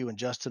underneath you and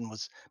Justin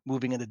was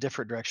moving in a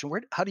different direction.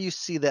 How do you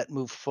see that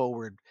move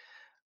forward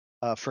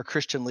for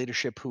Christian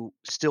leadership who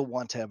still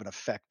want to have an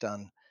effect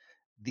on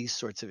these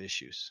sorts of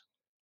issues?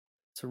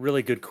 It's a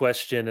really good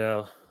question.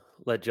 I'll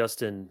let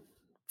Justin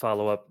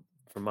follow up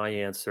for my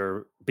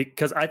answer,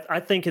 because I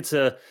think it's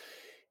a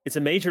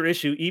major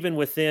issue even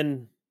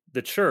within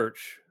the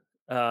church.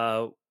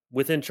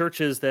 Within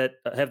churches that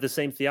have the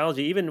same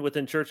theology, even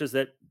within churches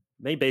that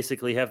may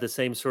basically have the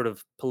same sort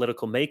of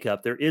political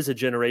makeup, there is a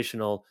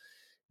generational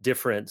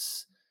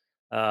difference.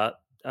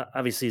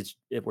 Obviously,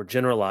 we're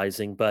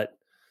generalizing, but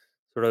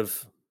sort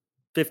of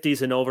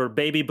 50s and over,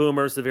 baby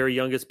boomers, the very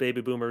youngest baby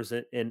boomers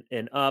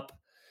and up.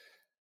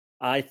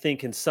 I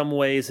think in some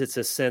ways it's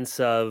a sense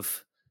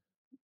of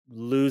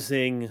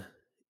losing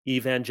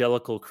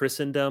evangelical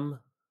Christendom,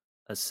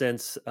 a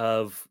sense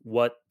of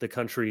what the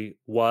country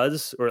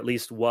was, or at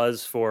least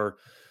was for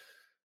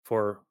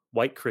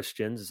white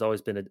Christians. It's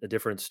always been a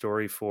different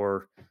story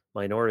for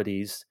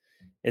minorities.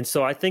 And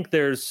so I think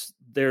there's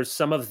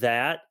some of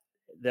that.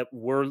 that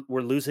we're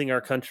losing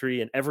our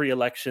country, and every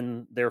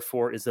election,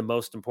 therefore, is the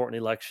most important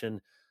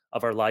election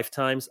of our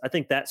lifetimes. I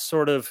think that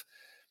sort of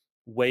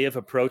way of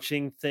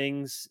approaching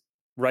things,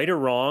 right or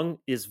wrong,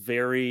 is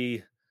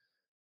very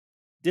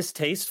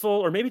distasteful,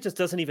 or maybe just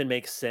doesn't even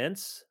make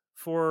sense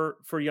for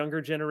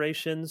younger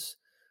generations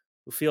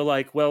who feel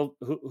like, well,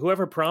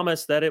 whoever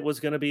promised that it was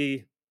going to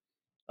be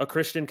a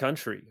Christian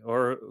country,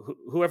 or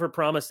whoever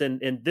promised,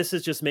 and this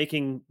is just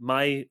making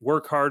my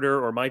work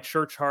harder or my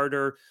church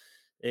harder,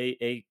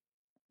 a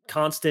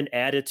constant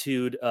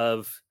attitude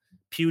of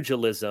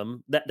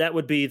pugilism. That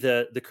would be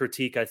the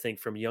critique, I think,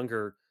 from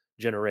younger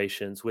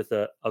generations with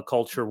a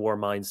culture war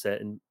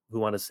mindset, and who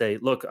want to say,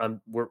 look,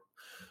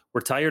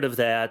 we're tired of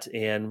that,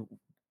 and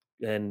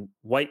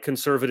white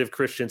conservative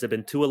Christians have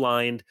been too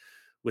aligned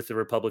with the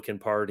Republican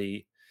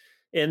Party.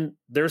 And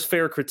there's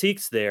fair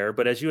critiques there,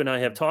 but as you and I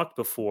have talked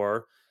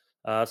before,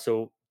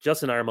 so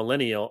Justin and I are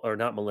millennial, or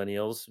not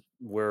millennials,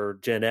 we're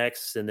Gen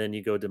X, and then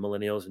you go to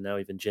millennials, and now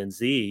even Gen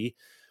Z.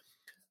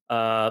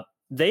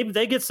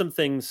 They get some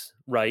things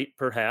right,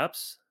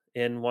 perhaps,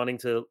 in wanting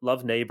to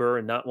love neighbor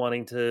and not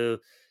wanting to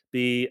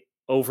be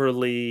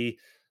overly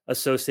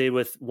associated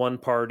with one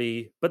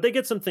party, but they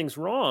get some things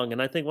wrong.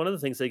 And I think one of the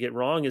things they get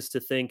wrong is to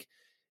think,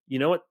 you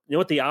know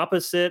what the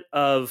opposite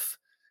of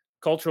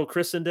cultural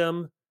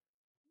Christendom,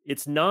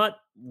 it's not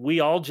we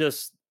all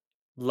just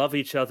love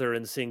each other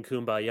and sing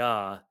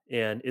kumbaya,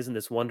 and isn't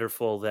this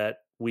wonderful that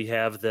we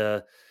have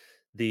the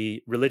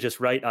religious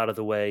right out of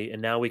the way,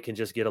 and now we can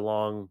just get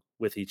along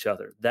with each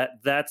other.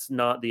 That's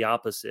not the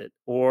opposite.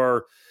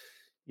 Or,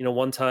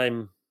 one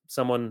time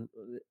someone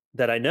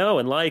that I know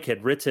and like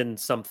had written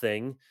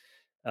something,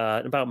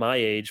 about my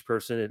age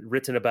person, had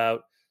written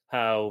about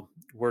how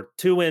we're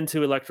too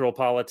into electoral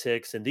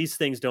politics and these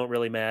things don't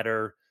really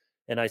matter.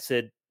 And I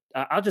said,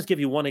 I'll just give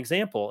you one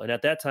example. And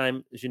at that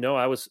time, as you know,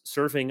 I was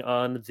serving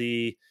on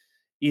the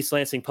East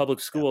Lansing Public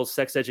Schools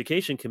Sex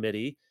Education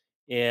Committee,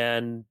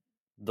 and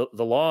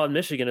the law in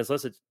Michigan,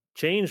 unless it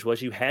changed,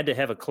 was you had to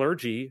have a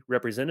clergy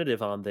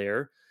representative on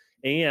there.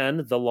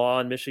 And the law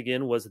in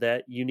Michigan was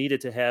that you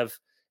needed to have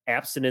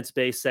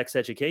abstinence-based sex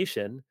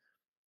education.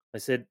 I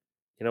said,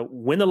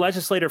 when the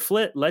legislature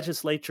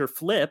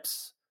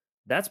flips,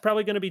 that's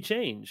probably going to be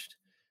changed.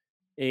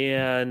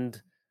 And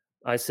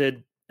I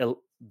said,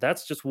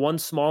 that's just one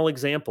small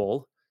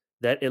example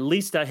that at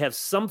least I have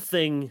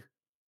something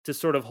to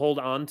sort of hold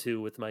on to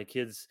with my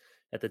kids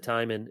at the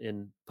time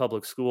in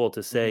public school,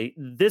 to say,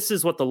 this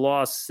is what the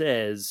law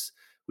says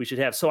we should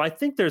have. So I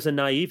think there's a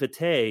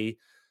naivete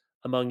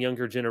among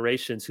younger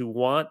generations who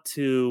want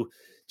to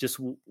just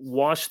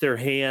wash their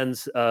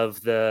hands of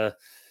the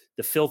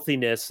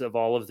filthiness of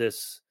all of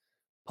this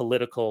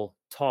political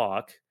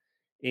talk.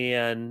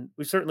 And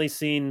we've certainly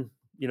seen,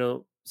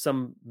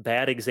 some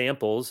bad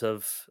examples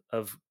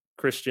of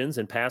Christians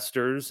and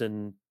pastors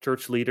and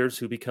church leaders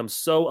who become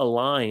so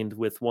aligned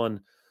with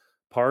one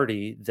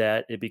party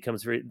that it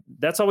becomes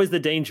that's always the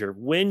danger.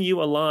 When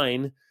you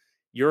align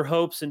your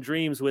hopes and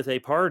dreams with a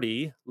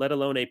party, let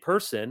alone a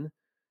person,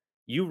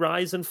 you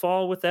rise and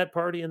fall with that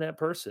party and that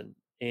person.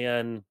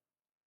 And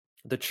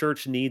the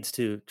church needs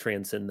to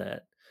transcend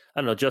that. I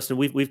don't know, Justin,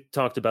 we've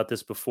talked about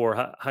this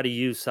before. How do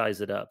you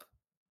size it up?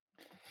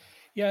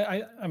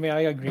 Yeah, I mean,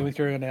 I agree with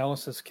your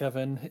analysis,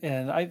 Kevin.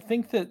 And I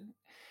think that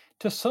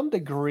to some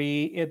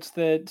degree, it's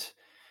that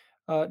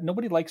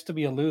nobody likes to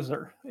be a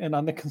loser. And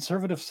on the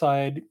conservative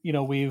side,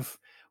 we've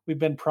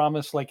been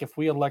promised, like, if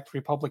we elect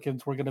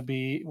Republicans, we're going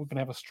to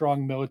have a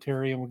strong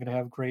military and we're going to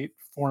have great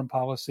foreign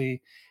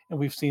policy. And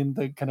we've seen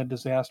the kind of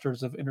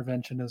disasters of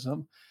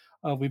interventionism.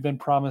 We've been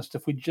promised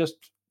if we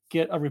just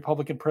get a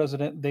Republican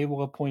president, they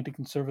will appoint a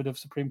conservative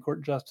Supreme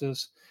Court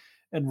justice,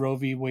 and Roe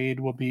v.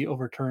 Wade will be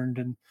overturned.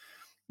 And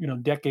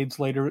decades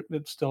later,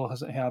 it still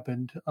hasn't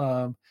happened.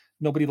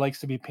 Nobody likes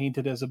to be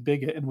painted as a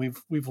bigot, and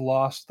we've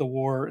lost the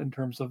war in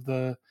terms of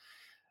the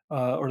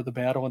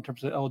battle in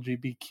terms of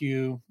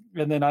LGBTQ.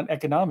 And then on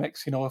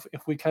economics,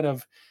 if we kind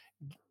of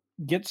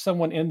get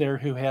someone in there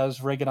who has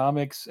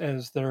Reaganomics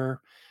as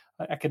their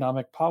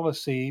economic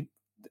policy,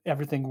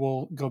 everything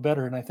will go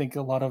better. And I think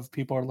a lot of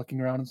people are looking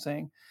around and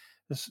saying,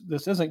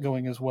 this isn't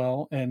going as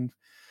well. And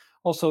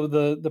also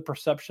the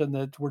perception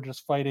that we're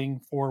just fighting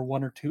for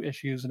one or two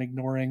issues and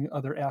ignoring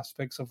other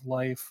aspects of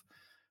life.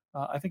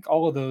 I think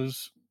all of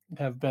those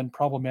have been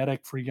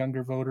problematic for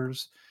younger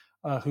voters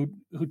who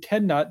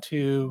tend not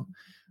to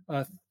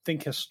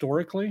think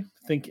historically,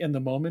 think in the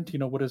moment.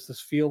 What does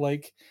this feel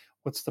like?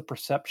 What's the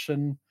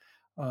perception?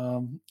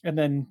 And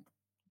then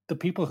the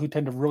people who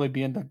tend to really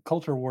be into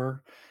culture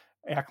war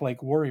act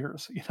like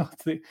warriors.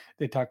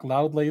 They talk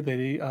loudly.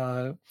 They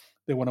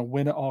want to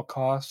win at all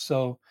costs.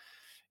 So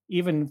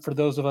even for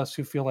those of us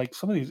who feel like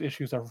some of these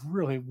issues are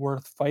really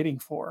worth fighting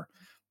for,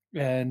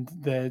 and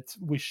that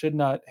we should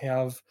not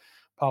have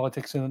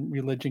politics and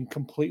religion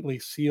completely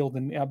sealed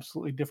in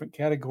absolutely different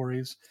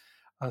categories,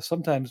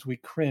 sometimes we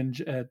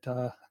cringe at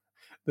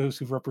those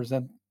who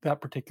represent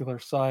that particular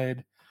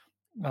side,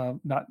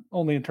 not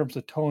only in terms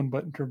of tone,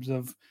 but in terms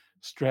of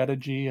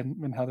strategy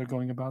and how they're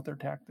going about their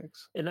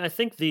tactics. And I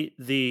think the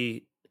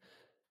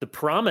the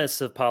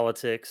promise of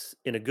politics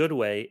in a good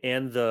way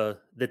and the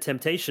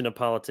temptation of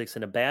politics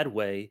in a bad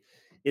way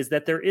is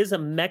that there is a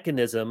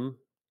mechanism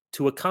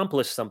to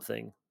accomplish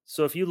something.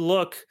 So if you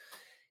look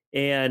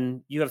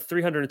and you have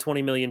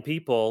 320 million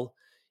people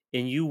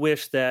and you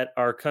wish that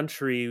our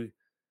country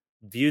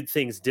viewed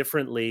things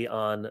differently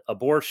on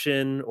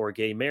abortion or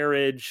gay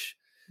marriage,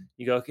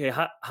 you go, okay,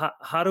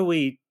 how do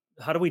we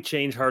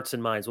change hearts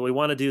and minds? Well, we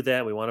want to do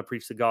that. We want to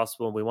preach the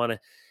gospel and we want to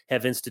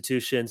have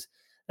institutions.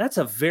 That's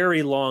a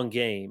very long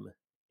game,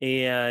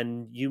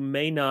 and you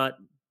may not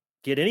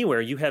get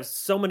anywhere. You have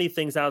so many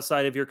things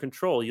outside of your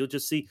control. You'll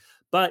just see,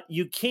 but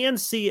you can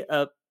see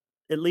at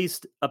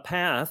least a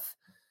path.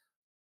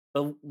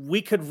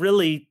 We could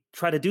really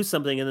try to do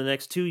something in the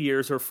next 2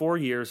 years or 4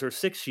 years or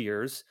 6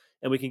 years,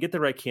 and we can get the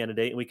right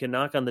candidate and we can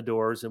knock on the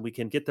doors and we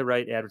can get the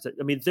right advertising.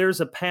 I mean,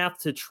 there's a path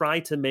to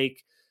try to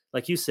make,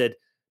 like you said,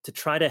 to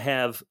try to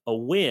have a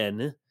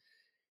win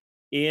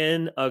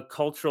in a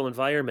cultural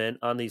environment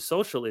on these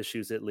social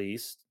issues. At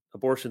least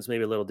abortion's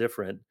maybe a little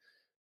different,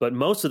 but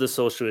most of the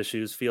social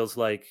issues feels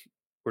like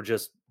we're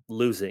just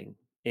losing.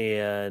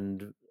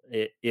 And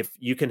if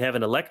you can have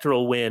an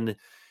electoral win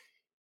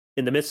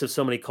in the midst of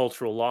so many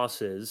cultural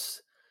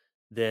losses,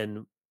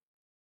 then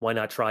why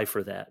not try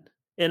for that?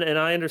 And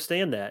I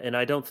understand that, and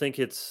I don't think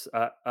it's.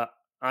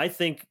 I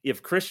think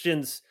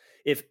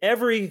if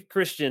every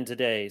Christian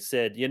today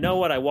said, you know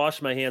what, I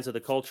wash my hands of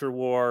the culture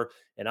war,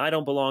 and I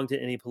don't belong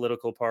to any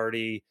political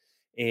party,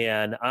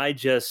 and I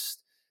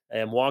just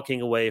am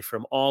walking away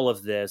from all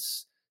of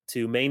this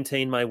to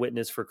maintain my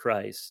witness for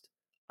Christ,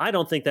 I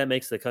don't think that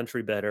makes the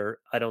country better.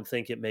 I don't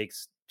think it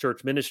makes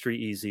church ministry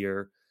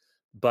easier.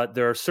 But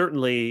there are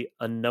certainly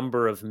a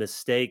number of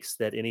mistakes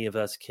that any of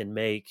us can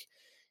make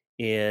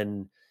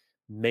in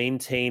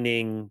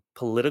maintaining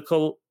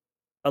political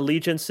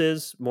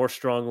allegiances more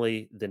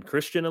strongly than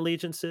Christian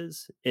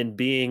allegiances, in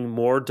being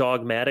more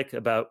dogmatic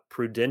about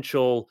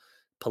prudential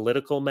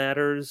political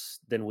matters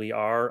than we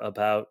are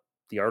about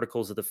the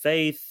articles of the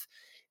faith.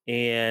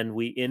 And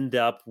we end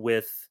up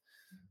with,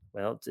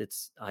 well,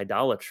 it's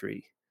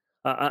idolatry.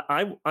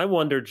 I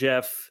wonder,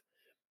 Jeff,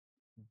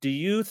 do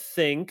you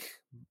think,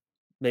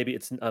 maybe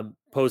it's I'm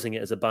posing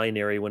it as a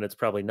binary when it's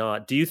probably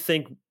not. Do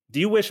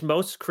you wish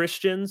most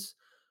Christians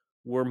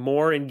were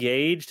more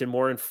engaged and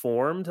more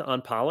informed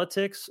on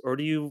politics, or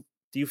do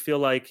you feel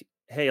like,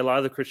 hey, a lot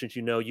of the Christians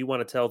you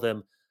want to tell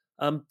them,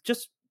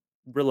 just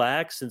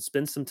relax and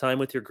spend some time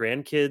with your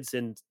grandkids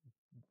and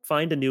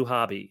find a new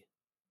hobby?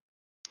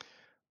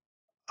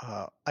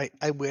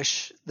 I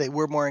wish they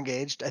were more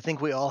engaged. I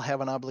think we all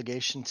have an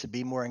obligation to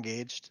be more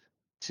engaged,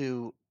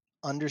 to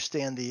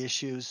understand the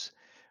issues,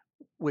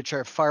 which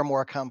are far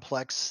more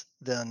complex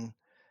than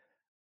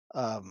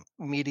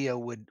media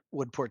would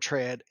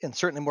portray it, and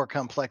certainly more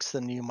complex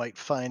than you might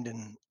find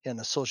in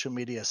a social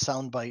media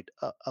soundbite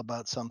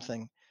about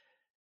something.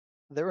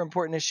 There are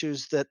important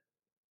issues that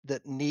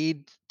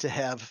need to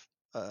have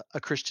a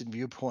Christian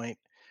viewpoint.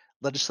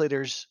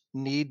 Legislators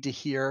need to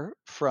hear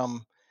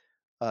from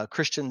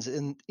Christians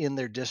in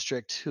their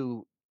district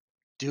who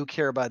do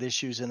care about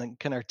issues and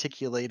can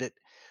articulate it,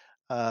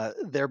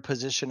 their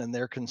position and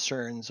their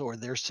concerns or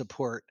their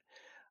support,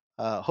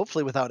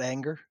 hopefully without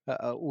anger,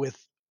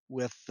 with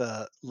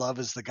love,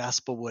 as the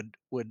gospel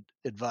would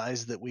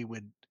advise that we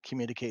would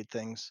communicate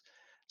things.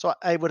 So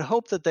I would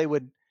hope that they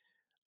would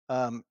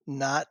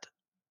not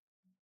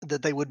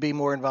that they would be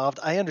more involved.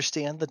 I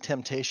understand the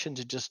temptation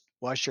to just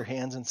wash your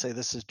hands and say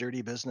this is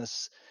dirty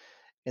business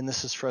and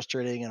this is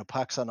frustrating and a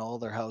pox on all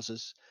their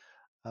houses.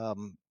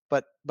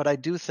 But I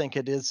do think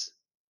it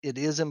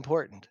is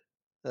important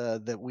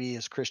that we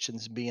as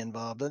Christians be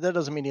involved. And that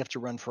doesn't mean you have to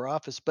run for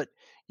office, but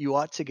you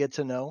ought to get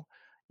to know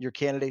your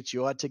candidates.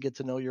 You ought to get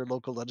to know your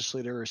local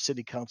legislator or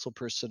city council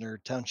person or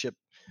township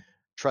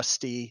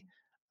trustee.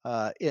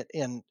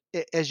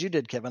 As you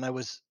did, Kevin, I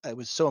was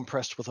so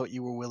impressed with what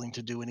you were willing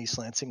to do in East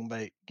Lansing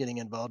by getting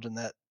involved in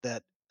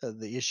that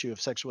the issue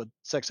of sex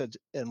ed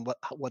and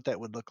what that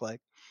would look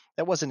like.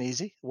 That wasn't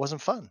easy. It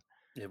wasn't fun.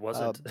 It Uh,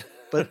 wasn't.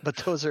 but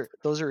those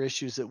are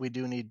issues that we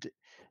do need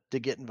to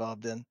get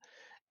involved in.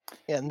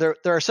 And there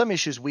are some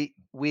issues we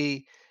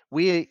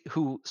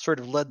who sort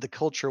of led the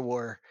culture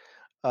war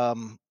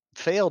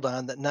failed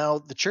on, that now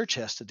the church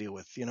has to deal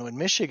with. In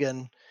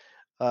Michigan,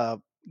 uh,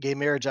 gay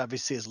marriage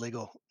obviously is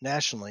legal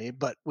nationally,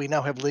 but we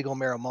now have legal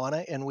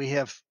marijuana and we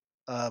have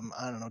I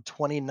don't know,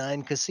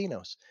 29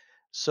 casinos.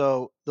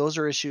 So those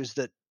are issues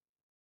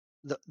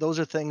those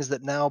are things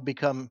that now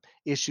become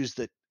issues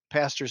that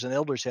pastors and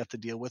elders have to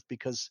deal with,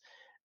 because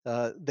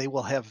they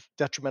will have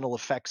detrimental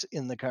effects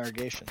in the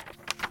congregation.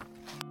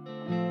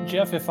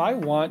 Jeff, if I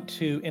want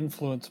to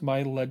influence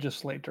my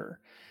legislator,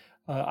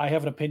 I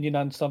have an opinion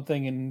on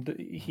something and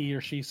he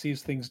or she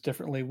sees things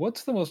differently.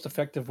 What's the most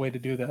effective way to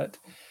do that?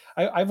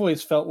 I've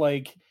always felt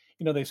like,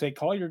 they say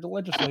call your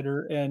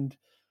legislator, and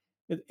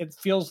it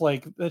feels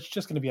like that's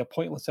just going to be a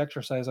pointless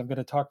exercise. I'm going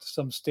to talk to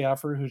some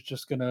staffer who's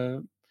just going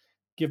to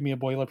give me a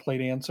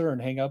boilerplate answer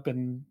and hang up,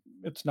 and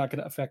it's not going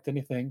to affect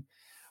anything.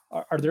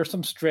 Are there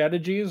some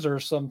strategies or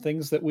some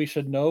things that we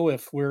should know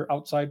if we're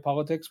outside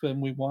politics when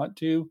we want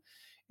to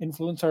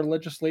influence our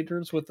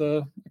legislators with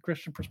a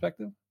Christian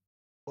perspective?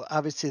 Well,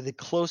 obviously, the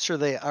closer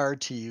they are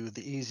to you,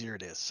 the easier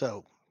it is.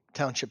 So,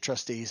 township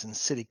trustees and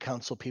city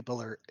council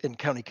people and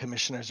county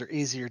commissioners are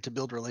easier to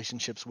build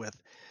relationships with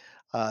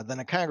than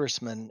a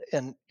congressman.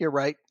 And you're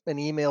right, an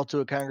email to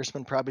a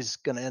congressman probably is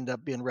going to end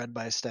up being read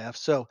by staff.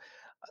 So,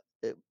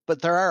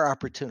 but there are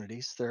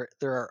opportunities. There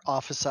are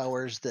office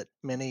hours that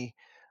many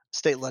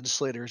state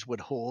legislators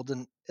would hold,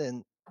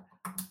 and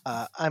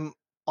I'm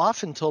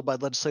often told by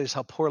legislators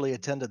how poorly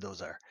attended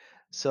those are.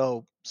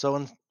 So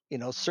when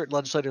certain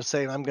legislators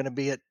say I'm going to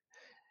be at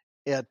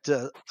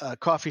a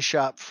coffee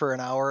shop for an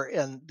hour,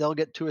 and they'll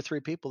get two or three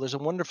people. There's a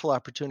wonderful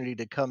opportunity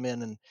to come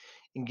in and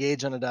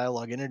engage on a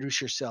dialogue,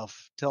 introduce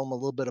yourself, tell them a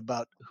little bit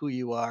about who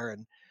you are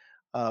and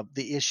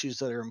the issues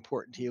that are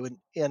important to you,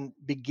 and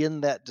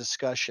begin that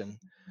discussion.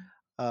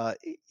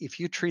 If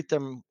you treat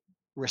them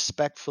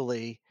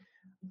respectfully,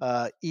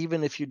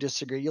 even if you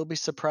disagree, you'll be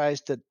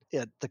surprised at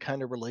the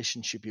kind of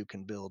relationship you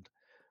can build.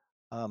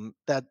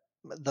 That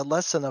the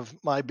lesson of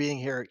my being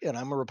here, and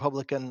I'm a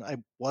Republican. I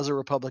was a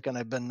Republican.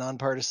 I've been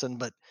nonpartisan,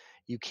 but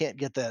you can't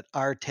get that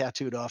R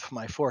tattooed off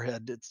my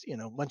forehead. It's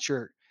once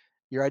you're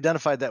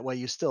identified that way,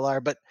 you still are.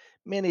 But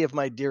many of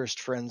my dearest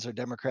friends are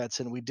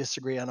Democrats, and we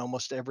disagree on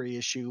almost every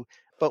issue.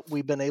 But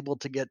we've been able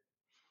to get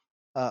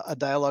a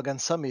dialogue on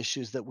some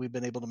issues that we've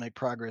been able to make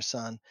progress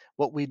on.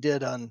 What we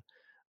did on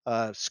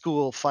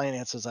school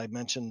finances, I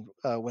mentioned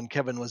when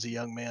Kevin was a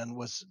young man,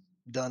 was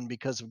done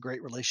because of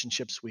great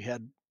relationships we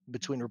had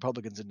between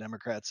Republicans and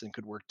Democrats and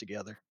could work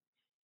together.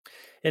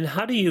 And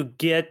how do you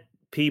get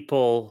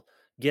people,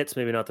 get's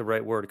maybe not the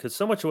right word, because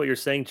so much of what you're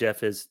saying,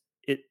 Jeff, is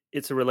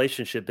it's a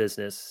relationship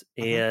business.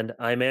 Hmm. And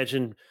I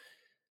imagine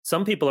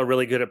some people are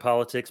really good at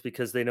politics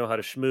because they know how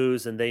to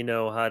schmooze and they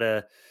know how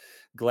to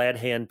glad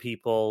hand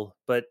people,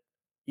 but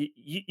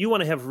you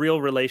want to have real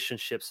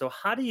relationships. So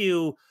how do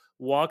you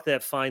walk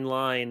that fine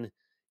line?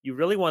 You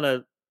really want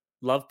to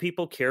love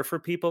people, care for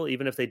people,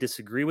 even if they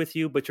disagree with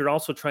you, but you're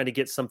also trying to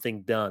get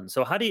something done.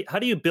 So how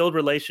do you build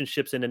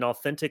relationships in an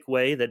authentic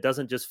way that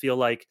doesn't just feel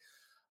like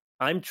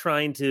I'm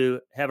trying to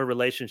have a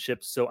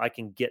relationship so I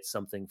can get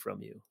something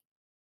from you?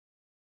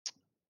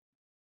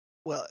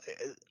 Well,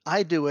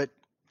 I do it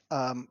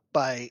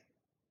by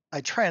I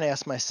try and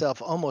ask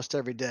myself almost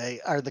every day: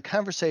 are the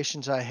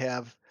conversations I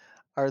have,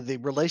 are the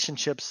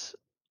relationships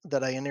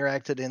that I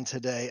interacted in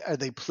today, are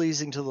they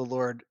pleasing to the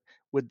Lord?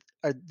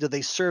 Do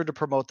they serve to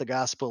promote the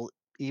gospel,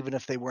 even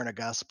if they weren't a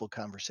gospel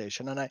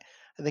conversation? And I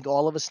think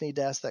all of us need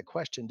to ask that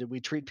question: did we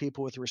treat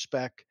people with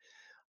respect,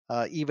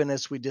 even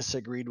as we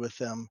disagreed with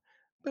them?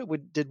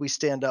 But did we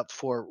stand up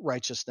for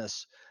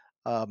righteousness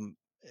um,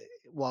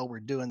 while we're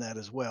doing that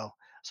as well?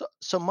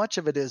 So much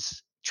of it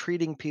is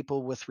treating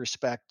people with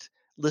respect,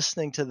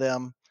 listening to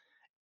them,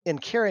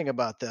 and caring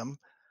about them.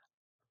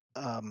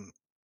 Um,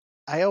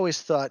 I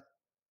always thought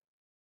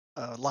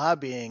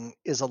lobbying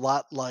is a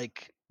lot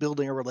like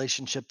building a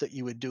relationship that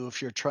you would do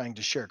if you're trying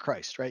to share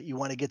Christ, right? You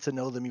want to get to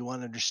know them, you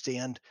want to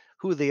understand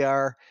who they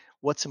are,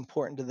 what's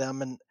important to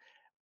them, and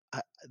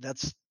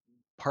that's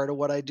part of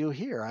what I do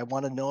here. I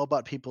want to know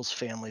about people's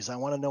families. I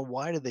want to know,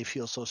 why did they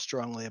feel so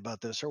strongly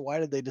about this, or why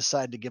did they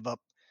decide to give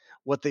up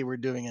what they were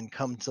doing and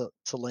come to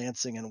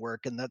Lansing and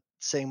work? And that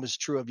same was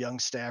true of young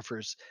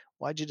staffers.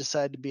 Why'd you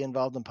decide to be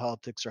involved in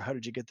politics, or how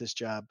did you get this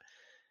job?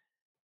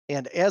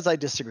 And as I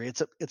disagree,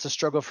 it's a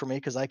struggle for me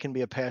because I can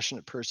be a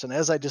passionate person.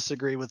 As I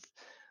disagree with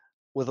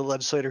a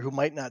legislator who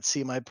might not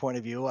see my point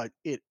of view,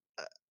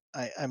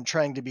 I'm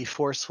trying to be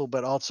forceful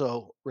but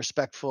also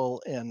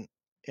respectful and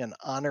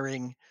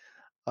honoring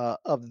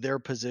of their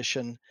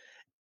position,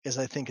 as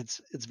I think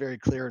it's very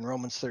clear in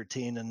Romans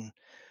 13 and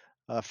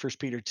 1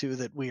 Peter 2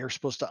 that we are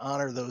supposed to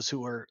honor those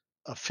who are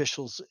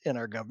officials in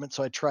our government.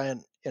 So I try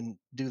and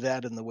do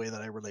that in the way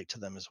that I relate to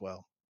them as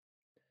well.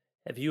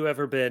 Have you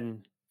ever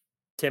been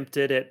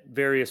tempted at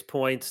various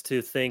points to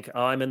think,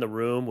 oh, I'm in the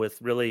room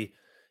with really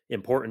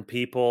important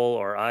people,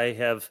 or I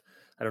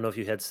don't know if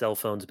you had cell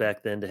phones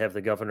back then to have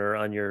the governor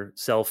on your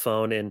cell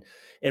phone. And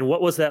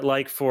what was that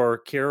like for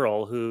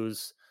Carol,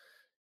 who's,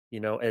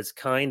 as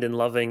kind and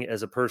loving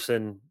as a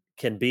person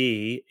can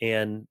be,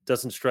 and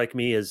doesn't strike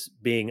me as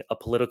being a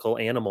political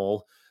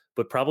animal,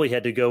 but probably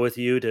had to go with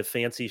you to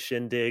fancy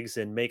shindigs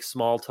and make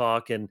small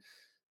talk. And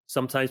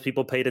sometimes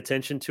people paid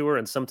attention to her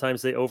and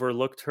sometimes they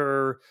overlooked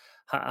her.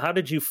 How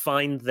did you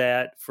find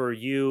that for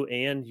you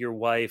and your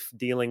wife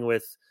dealing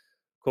with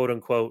quote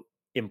unquote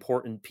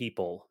important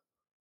people?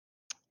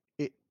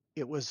 It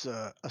it was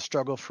a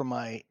struggle for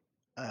my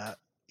uh,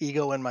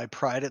 ego and my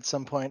pride at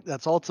some point.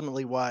 That's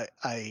ultimately why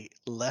I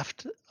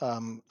left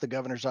the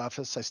governor's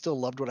office. I still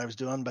loved what I was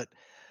doing, but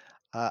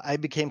I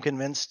became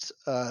convinced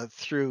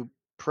through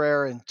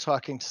prayer and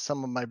talking to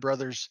some of my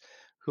brothers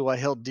who I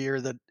held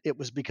dear that it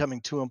was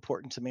becoming too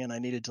important to me and I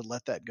needed to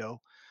let that go.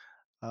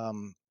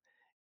 Um,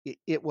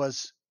 it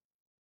was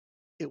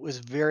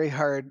very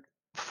hard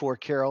for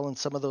Carol in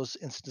some of those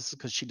instances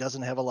because she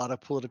doesn't have a lot of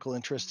political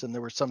interest, and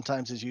there were some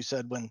times, as you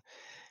said, when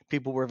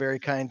people were very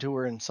kind to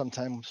her, and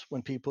sometimes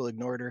when people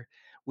ignored her.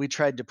 We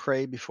tried to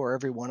pray before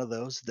every one of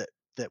those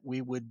that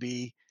we would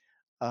be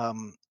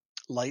um,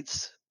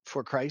 lights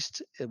for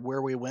Christ and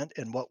where we went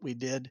and what we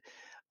did.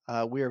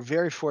 We are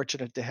very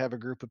fortunate to have a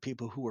group of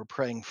people who were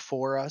praying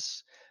for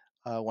us.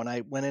 When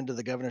I went into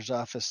the governor's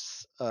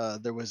office,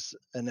 there was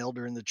an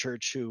elder in the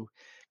church who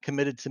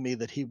committed to me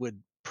that he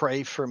would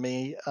pray for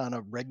me on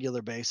a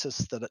regular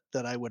basis,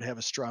 that I would have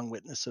a strong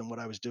witness in what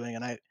I was doing.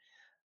 And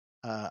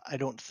I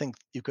don't think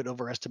you could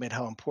overestimate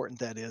how important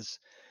that is.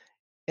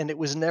 And it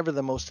was never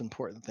the most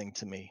important thing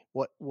to me.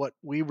 What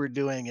we were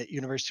doing at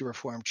University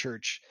Reformed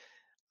Church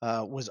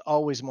was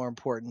always more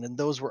important, and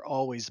those were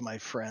always my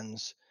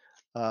friends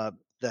uh,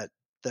 that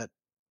that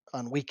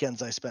on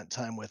weekends I spent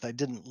time with. I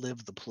didn't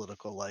live the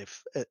political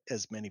life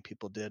as many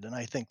people did, and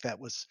I think that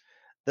was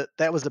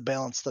the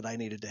balance that I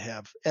needed to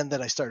have, and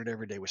that I started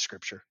every day with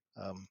Scripture.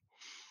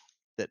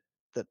 That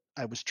that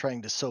I was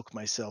trying to soak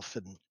myself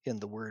in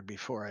the Word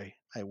before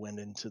I went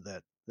into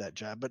that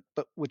job,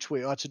 but which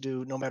we ought to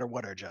do no matter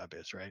what our job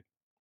is, right?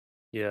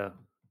 Yeah,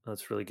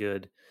 that's really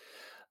good.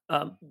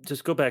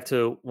 Just go back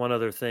to one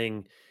other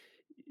thing.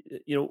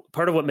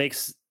 Part of what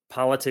makes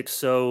politics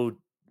so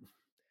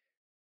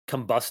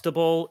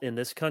combustible in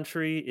this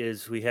country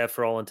is we have,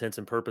 for all intents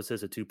and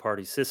purposes, a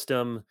two-party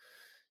system.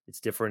 It's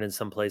different in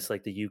some place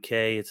like the UK.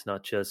 It's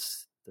not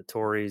just the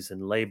Tories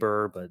and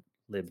Labour, but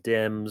Lib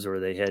Dems, or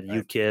they had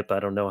Right. UKIP. I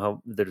don't know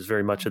how there's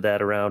very much of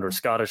that around, or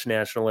Scottish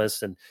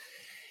nationalists,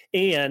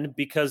 and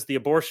because the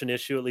abortion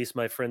issue, at least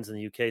my friends in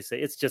the UK say,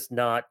 it's just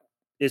not.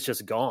 It's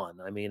just gone.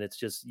 I mean, it's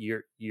just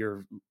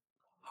you're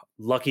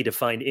lucky to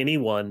find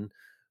anyone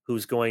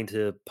who's going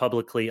to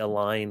publicly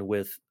align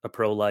with a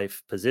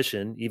pro-life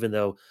position, even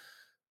though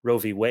Roe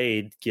v.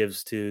 Wade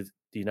gives to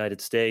the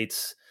United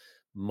States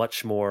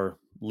much more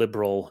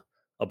liberal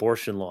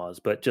abortion laws.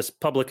 But just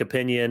public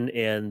opinion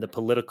and the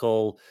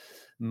political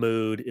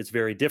mood is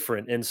very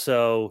different. And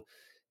so,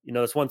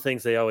 it's one thing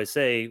they always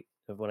say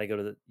when I go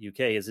to the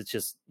UK is, it's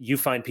just you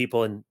find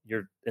people in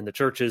the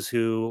churches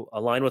who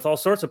align with all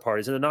sorts of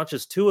parties, and they're not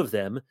just two of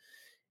them.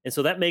 And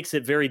so that makes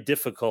it very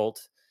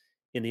difficult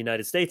in the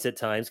United States at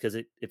times, because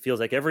it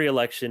feels like every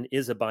election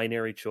is a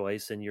binary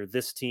choice, and you're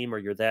this team or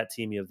you're that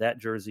team, you have that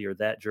jersey or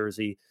that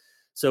jersey.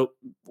 So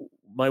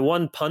my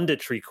one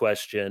punditry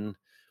question,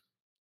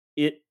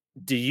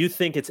 do you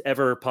think it's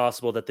ever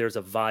possible that there's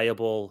a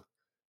viable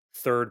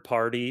third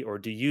party, or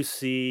do you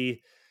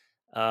see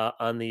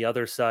on the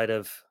other side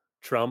of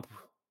Trump,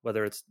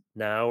 whether it's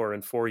now or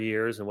in 4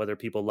 years, and whether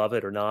people love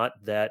it or not,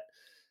 that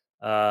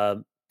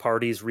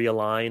parties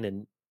realign,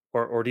 and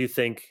or do you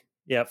think,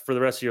 yeah, for the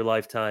rest of your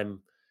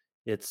lifetime,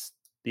 it's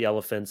the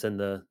elephants and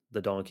the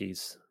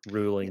donkeys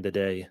ruling the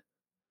day?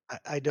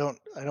 I don't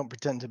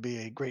pretend to be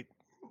a great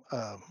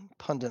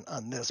pundit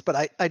on this,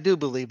 but I do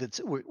believe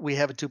we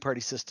have a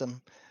two-party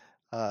system.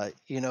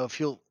 If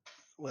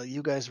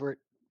you guys were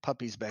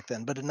puppies back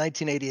then, but in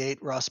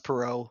 1988, Ross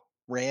Perot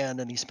ran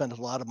and he spent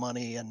a lot of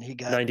money and he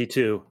got.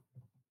 92.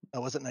 I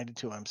wasn't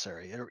 92. I'm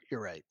sorry.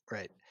 You're right.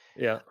 Right.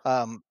 Yeah,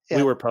 we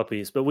And were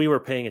puppies, but we were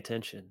paying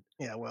attention.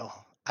 yeah,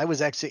 well, I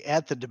was actually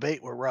at the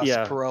debate where Ross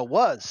Yeah. Perot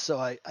was, so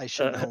I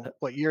should know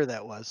what year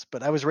that was.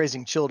 But I was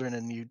raising children,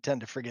 and you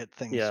tend to forget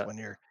things Yeah. when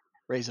you're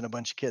raising a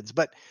bunch of kids.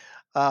 But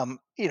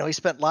he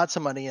spent lots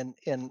of money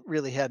and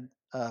really had,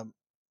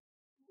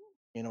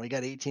 he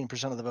got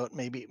 18% of the vote.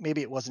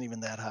 Maybe it wasn't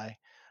even that high.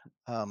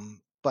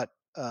 But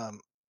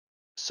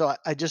so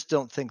I just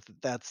don't think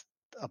that that's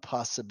a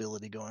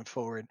possibility going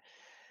forward.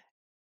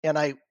 And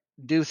I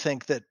do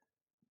think that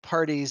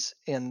parties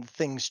and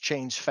things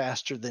change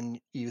faster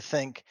than you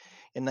think.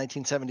 In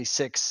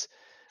 1976,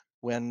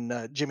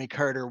 when Jimmy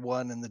Carter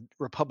won and the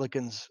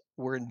Republicans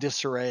were in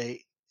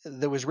disarray,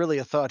 there was really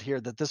a thought here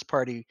that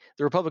the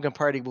Republican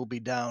Party, will be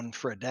down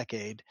for a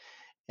decade.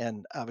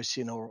 And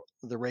obviously,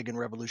 the Reagan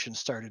Revolution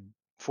started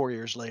 4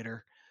 years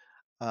later.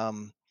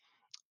 The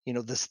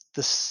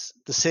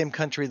same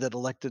country that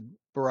elected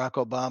Barack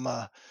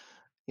Obama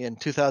in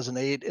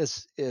 2008,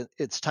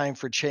 it's time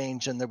for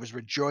change, and there was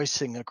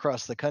rejoicing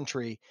across the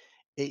country.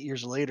 8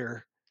 years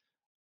later,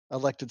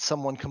 elected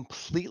someone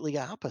completely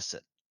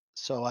opposite.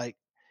 So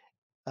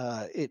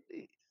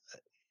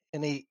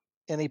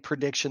any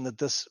prediction that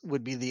this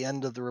would be the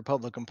end of the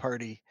Republican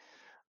Party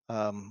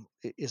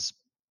is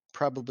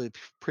probably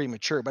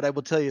premature. But I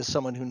will tell you, as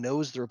someone who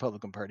knows the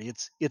Republican Party,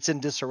 it's in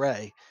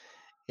disarray,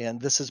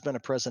 and this has been a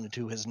president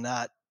who has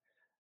not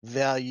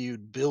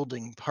valued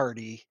building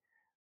party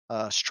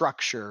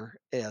structure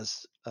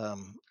as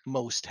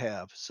most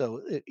have.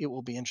 So it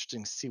will be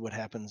interesting to see what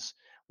happens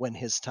when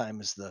his time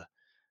as the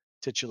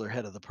titular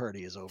head of the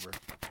party is over.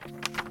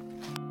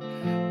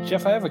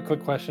 Jeff, I have a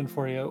quick question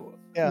for you.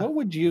 Yeah. What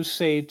would you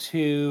say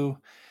to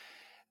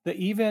the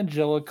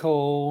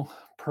evangelical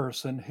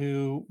person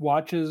who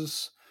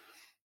watches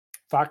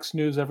Fox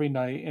News every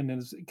night and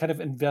is kind of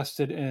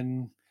invested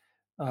in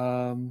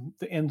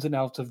the ins and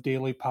outs of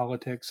daily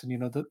politics and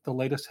the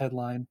latest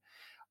headline?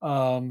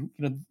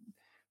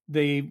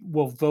 They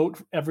will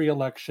vote every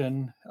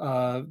election.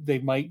 They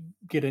might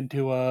get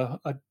into a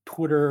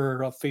Twitter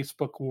or a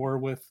Facebook war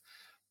with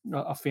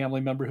a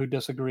family member who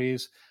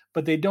disagrees,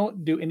 but they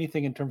don't do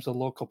anything in terms of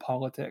local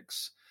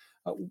politics.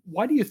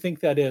 Why do you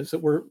think that is?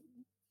 That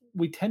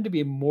we tend to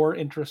be more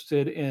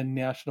interested in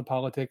national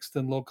politics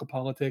than local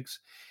politics,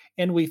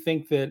 and we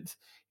think that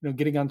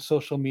getting on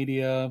social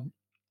media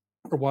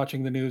or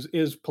watching the news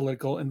is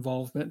political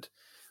involvement.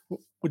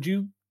 Would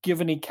you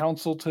give any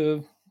counsel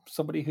to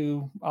somebody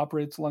who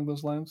operates along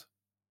those lines?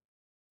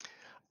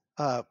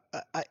 Uh,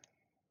 I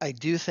I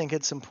do think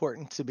it's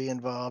important to be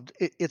involved.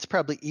 It's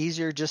probably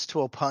easier just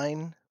to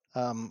opine.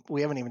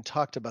 We haven't even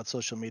talked about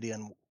social media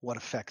and what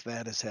effect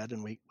that has had,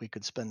 and we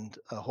could spend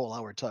a whole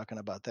hour talking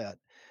about that.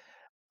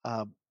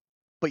 Uh,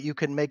 but you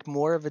can make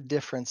more of a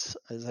difference,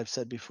 as I've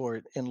said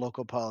before, in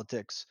local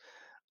politics.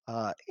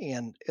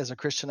 And as a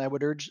Christian, I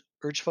would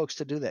urge folks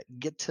to do that.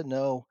 Get to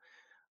know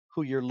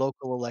who your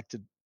local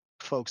elected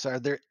folks are.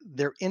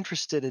 They're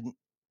interested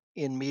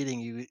in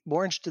meeting you,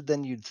 more interested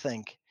than you'd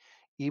think,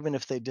 even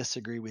if they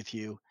disagree with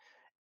you,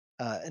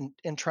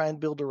 and try and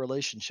build a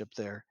relationship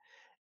there.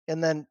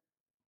 And then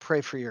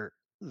pray for your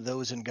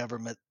those in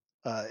government,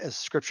 as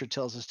Scripture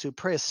tells us to.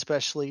 Pray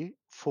especially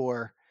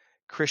for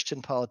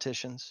Christian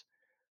politicians,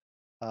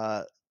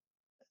 uh,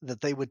 that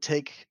they would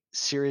take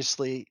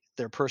seriously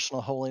their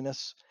personal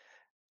holiness.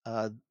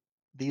 Uh,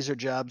 these are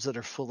jobs that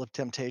are full of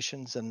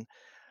temptations, and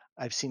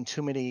I've seen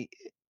too many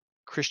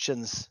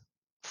Christians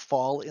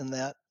fall in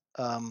that.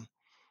 Um,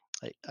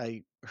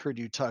 I heard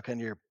you talk on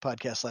your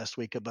podcast last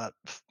week about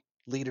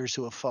leaders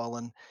who have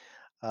fallen.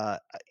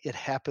 It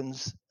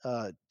happens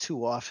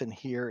too often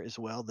here as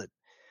well that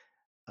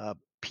uh,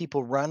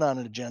 people run on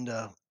an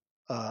agenda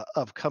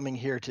of coming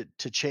here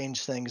to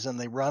change things, and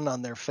they run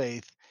on their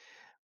faith,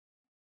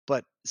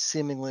 but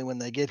seemingly when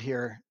they get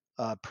here,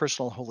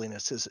 personal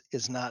holiness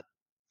is not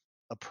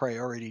a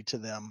priority to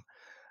them.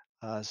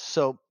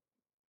 So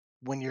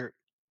when you're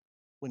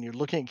when you're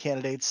looking at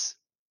candidates,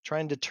 try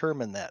and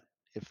determine that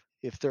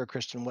if they're a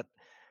Christian,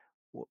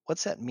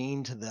 what's that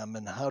mean to them,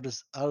 and how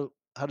does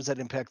that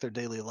impact their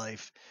daily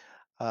life?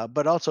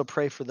 But also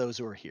pray for those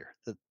who are here,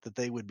 that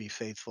they would be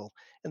faithful.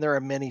 And there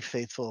are many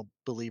faithful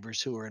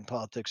believers who are in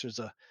politics. There's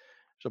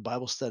a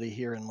Bible study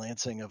here in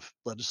Lansing of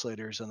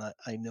legislators, and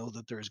I know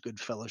that there is good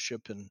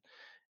fellowship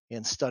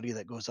and study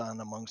that goes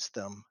on amongst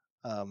them.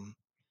 Um,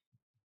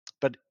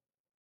 but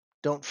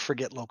don't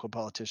forget local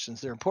politicians.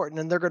 They're important,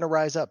 and they're going to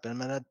rise up.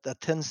 And I mean,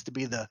 that tends to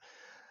be the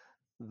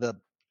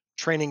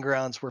training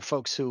grounds where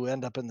folks who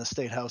end up in the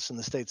state house and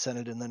the state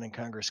senate and then in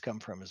Congress come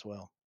from as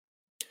well.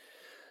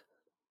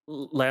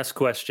 Last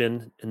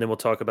question, and then we'll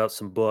talk about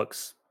some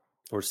books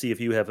or see if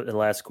you have a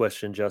last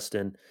question,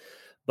 Justin.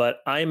 But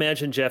I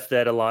imagine, Jeff,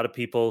 that a lot of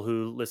people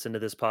who listen to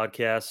this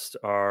podcast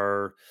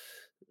are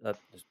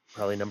there's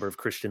probably a number of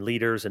Christian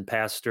leaders and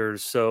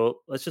pastors. So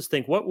let's just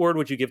think, what word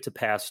would you give to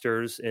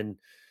pastors? And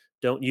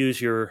don't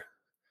use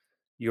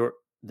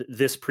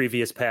this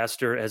previous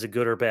pastor as a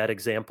good or bad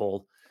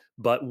example,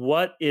 but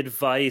what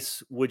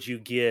advice would you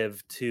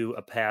give to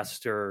a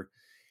pastor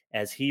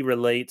as he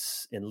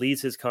relates and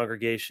leads his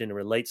congregation and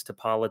relates to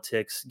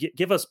politics?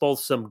 Give us both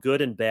some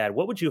good and bad.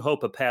 What would you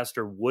hope a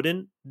pastor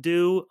wouldn't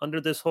do under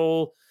this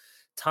whole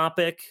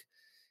topic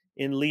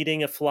in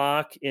leading a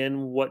flock,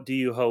 and what do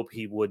you hope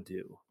he would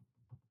do?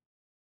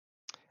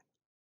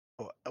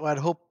 Well, I'd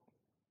hope,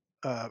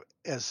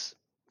 as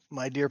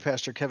my dear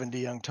pastor Kevin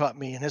DeYoung taught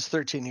me in his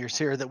 13 years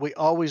here, that we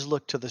always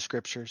look to the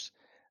scriptures.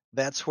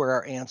 That's where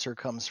our answer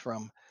comes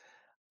from.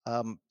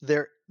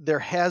 There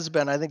has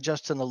been, I think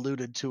Justin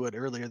alluded to it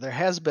earlier, there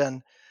has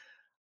been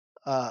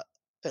uh,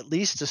 at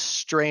least a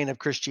strain of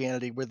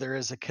Christianity where there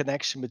is a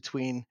connection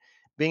between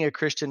being a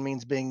Christian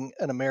means being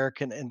an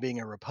American and being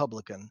a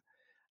Republican.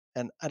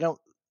 And I don't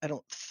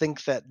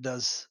think that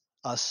does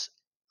us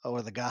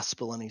or the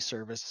gospel any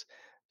service.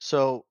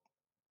 So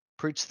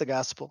preach the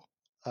gospel,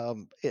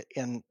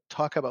 and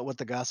talk about what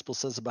the gospel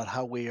says about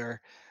how we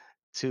are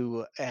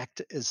to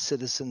act as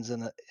citizens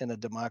in a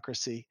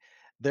democracy.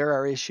 There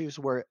are issues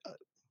where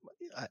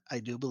I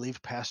do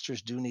believe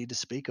pastors do need to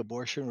speak.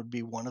 Abortion would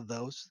be one of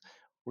those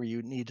where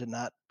you need to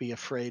not be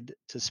afraid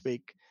to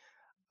speak.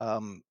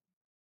 Um,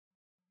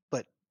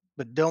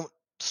 but don't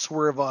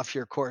swerve off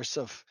your course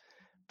of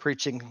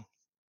preaching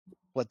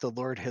what the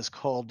Lord has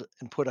called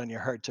and put on your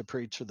heart to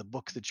preach, or the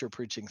book that you're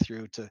preaching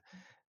through, to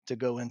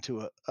go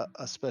into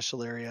a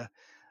special area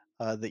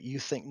that you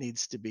think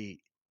needs to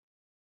be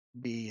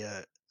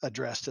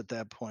addressed at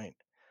that point.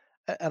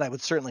 And I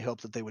would certainly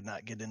hope that they would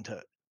not get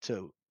into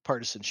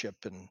partisanship,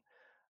 and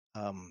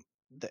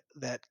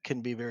that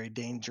can be very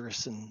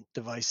dangerous and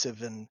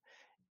divisive. And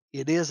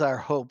it is our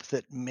hope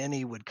that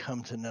many would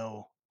come to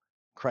know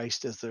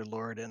Christ as their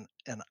Lord. And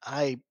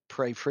I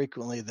pray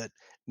frequently that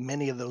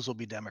many of those will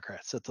be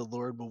Democrats, that the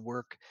Lord will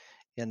work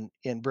and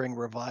bring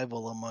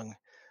revival among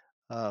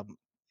um,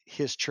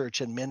 His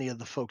church, and many of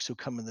the folks who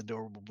come in the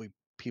door will be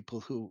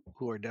people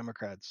who are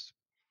Democrats.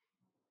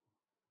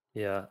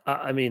 Yeah,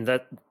 I mean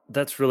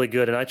that's really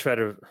good, and I try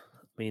to.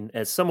 I mean,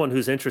 as someone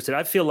who's interested,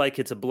 I feel like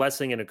it's a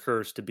blessing and a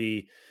curse to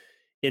be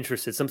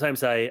interested.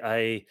 Sometimes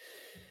I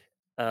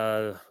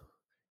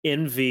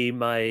envy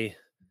my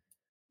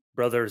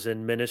brothers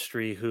in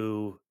ministry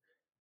who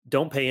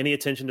don't pay any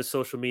attention to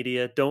social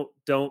media. Don't,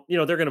 they're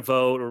going to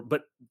vote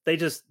but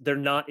they're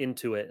not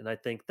into it. And I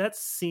think that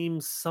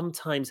seems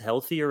sometimes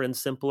healthier and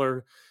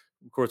simpler.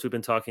 Of course, we've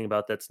been talking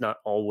about that's not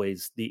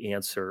always the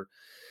answer.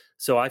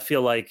 So I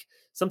feel like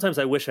sometimes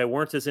I wish I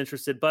weren't as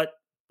interested, but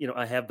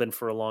I have been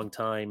for a long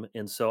time.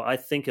 And so I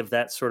think of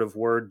that sort of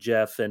word,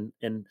 Jeff, and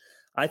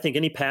I think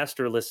any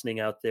pastor listening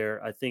out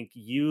there, I think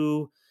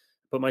you,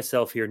 put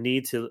myself here,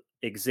 need to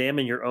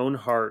examine your own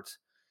heart.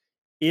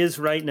 Is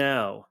right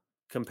now,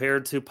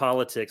 compared to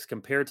politics,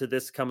 compared to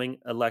this coming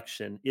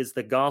election, is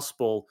the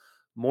gospel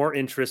more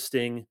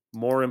interesting,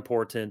 more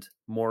important,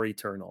 more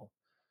eternal?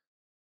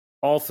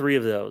 All three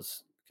of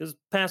those. Because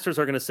pastors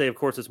are going to say, of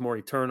course, it's more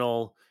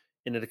eternal,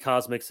 and in a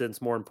cosmic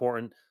sense, more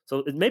important.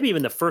 So maybe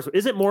even the first,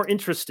 is it more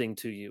interesting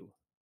to you?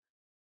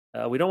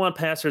 We don't want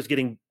pastors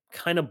getting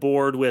kind of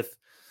bored with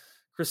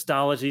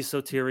Christology,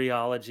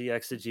 soteriology,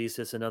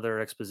 exegesis, and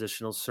other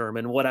expositional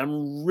sermon. What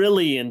I'm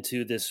really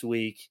into this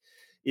week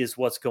is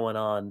what's going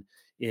on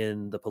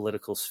in the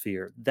political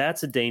sphere.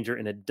 That's a danger,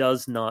 and it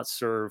does not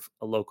serve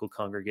a local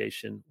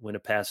congregation when a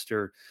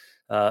pastor,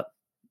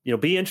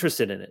 be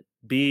interested in it,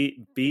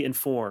 be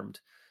informed.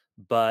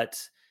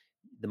 But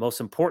the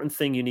most important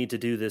thing you need to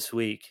do this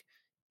week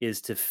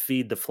is to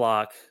feed the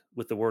flock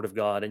with the word of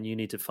God, and you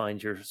need to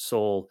find your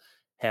soul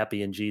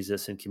happy in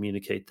Jesus and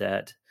communicate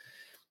that.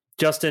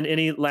 Justin,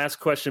 any last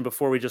question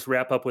before we just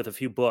wrap up with a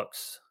few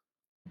books?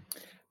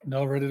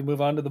 No, ready to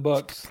move on to the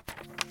books.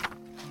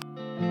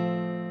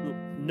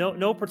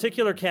 No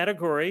particular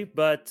category,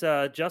 but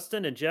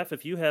Justin and Jeff,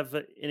 if you have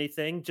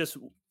anything,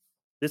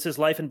 this is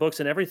Life and Books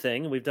and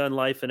Everything. We've done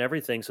Life and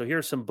Everything. So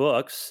here's some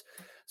books.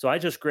 So I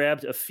just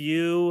grabbed a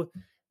few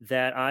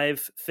that I've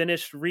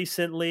finished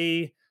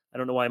recently. I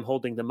don't know why I'm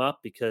holding them up,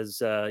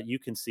 because you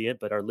can see it,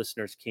 but our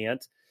listeners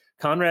can't.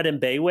 Conrad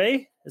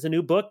Mbewe is a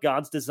new book,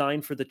 God's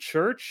Design for the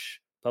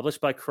Church,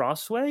 published by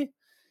Crossway,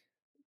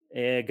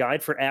 a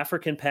guide for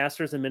African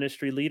pastors and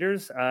ministry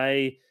leaders.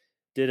 I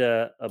did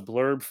a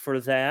blurb for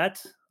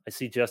that. I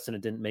see, Justin,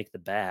 it didn't make the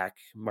back.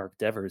 Mark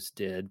Devers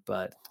did,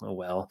 but oh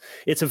well.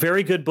 It's a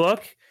very good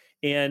book.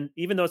 And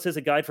even though it says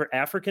a guide for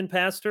African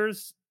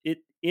pastors,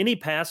 any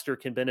pastor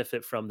can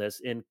benefit from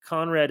this. And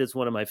Conrad is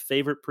one of my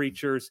favorite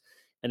preachers,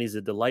 and he's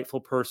a delightful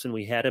person.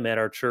 We had him at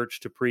our church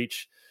to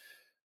preach.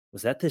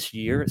 Was that this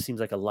year? It seems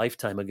like a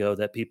lifetime ago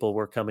that people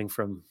were coming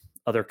from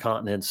other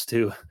continents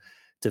to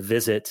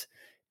visit,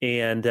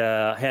 and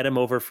had him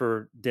over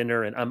for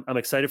dinner. And I'm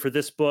excited for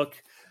this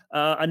book.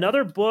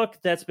 Another book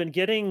that's been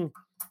getting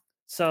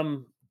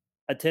some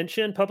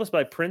attention, published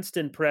by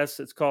Princeton Press.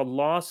 It's called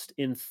Lost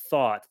in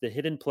Thought, The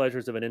Hidden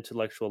Pleasures of an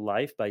Intellectual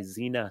Life by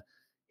Zena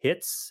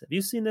Hitz. Have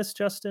you seen this,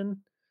 Justin?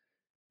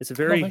 I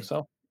don't think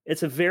so.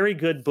 It's a very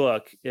good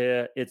book.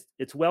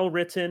 It's well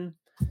written.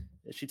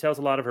 She tells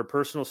a lot of her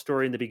personal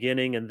story in the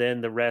beginning, and then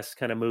the rest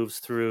kind of moves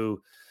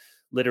through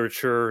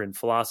literature and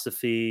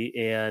philosophy.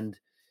 And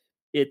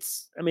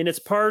it's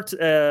part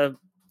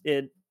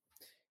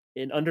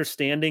in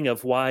understanding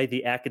of why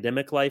the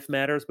academic life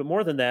matters. But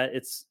more than that,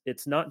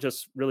 it's not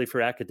just really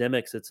for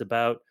academics. It's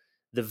about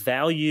the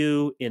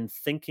value in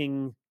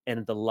thinking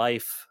and the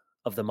life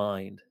of the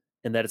mind,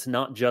 and that it's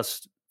not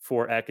just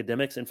for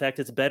academics. In fact,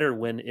 it's better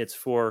when it's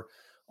for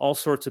all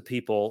sorts of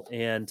people,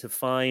 and to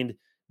find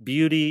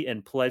beauty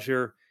and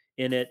pleasure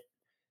in it.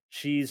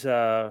 She's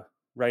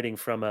writing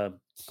from a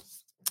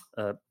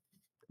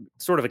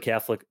sort of a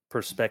Catholic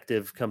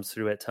perspective, comes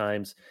through at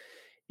times.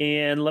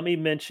 And let me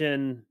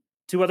mention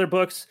two other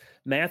books.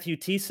 Matthew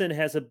Thiessen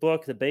has a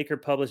book that Baker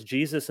published,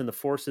 Jesus and the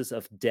Forces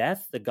of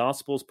Death, the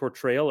Gospel's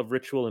Portrayal of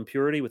Ritual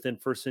Impurity Within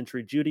First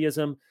Century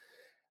Judaism.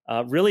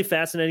 Really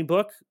fascinating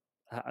book.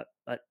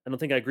 I don't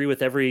think I agree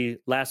with every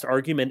last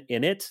argument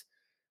in it,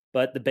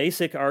 but the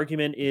basic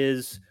argument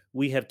is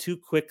we have too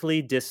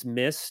quickly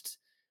dismissed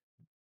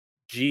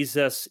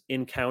Jesus'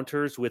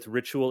 encounters with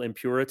ritual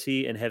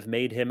impurity and have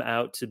made him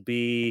out to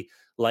be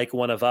like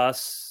one of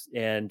us,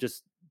 and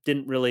just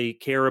didn't really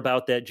care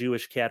about that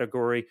Jewish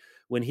category.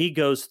 When he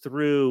goes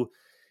through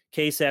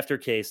case after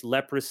case,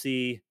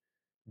 leprosy,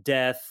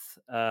 death,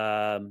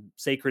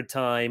 sacred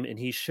time, and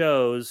he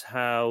shows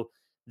how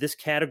this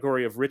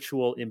category of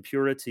ritual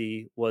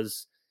impurity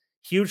was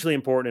hugely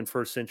important in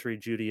first century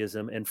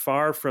Judaism, and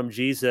far from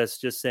Jesus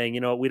just saying,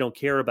 we don't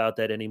care about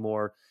that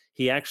anymore.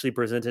 He actually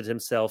presented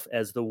himself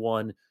as the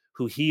one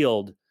who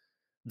healed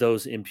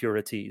those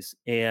impurities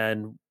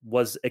and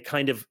was a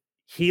kind of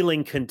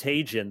healing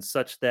contagion,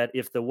 such that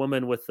if the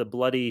woman with the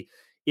bloody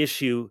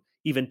issue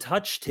even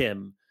touched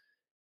him,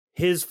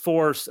 his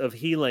force of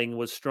healing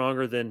was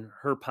stronger than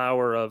her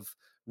power of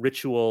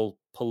ritual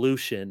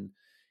pollution.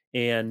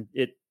 And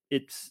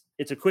it's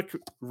a quick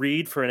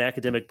read for an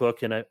academic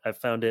book, and I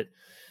found it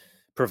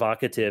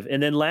provocative.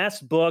 And then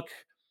last book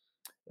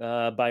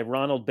by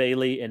Ronald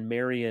Bailey and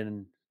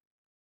Marion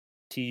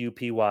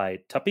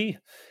Tuppy,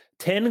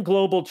 10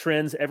 Global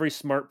Trends Every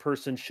Smart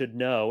Person Should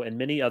Know, and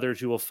many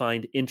others you will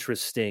find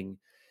interesting.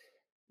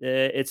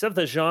 It's of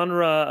the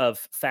genre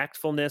of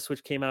factfulness,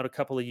 which came out a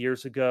couple of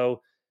years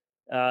ago.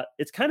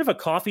 It's kind of a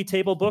coffee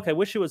table book. I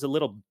wish it was a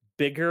little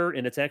bigger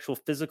in its actual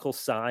physical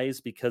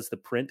size because the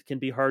print can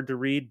be hard to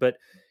read, but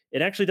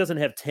it actually doesn't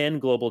have 10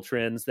 global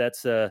trends.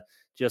 That's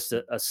just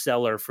a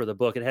seller for the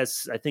book. It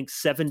has, I think,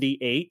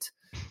 78.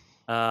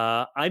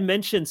 I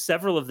mentioned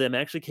several of them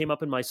actually came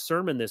up in my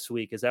sermon this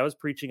week as I was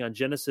preaching on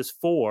Genesis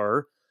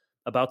 4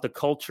 about the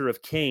culture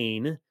of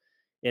Cain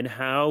and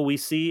how we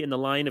see in the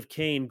line of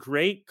Cain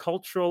great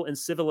cultural and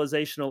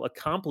civilizational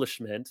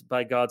accomplishment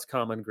by God's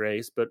common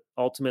grace, but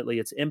ultimately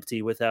it's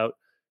empty without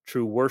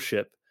true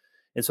worship.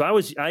 And so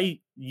I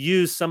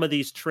use some of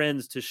these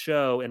trends to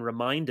show and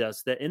remind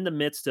us that in the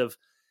midst of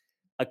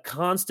a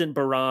constant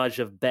barrage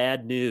of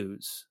bad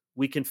news,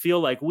 we can feel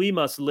like we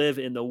must live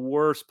in the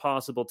worst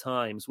possible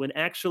times when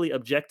actually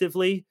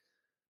objectively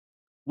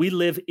we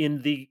live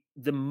in the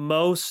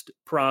most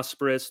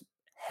prosperous,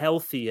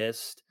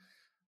 healthiest,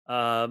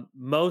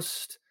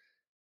 most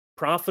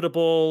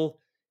profitable,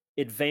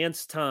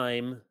 advanced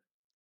time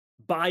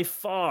by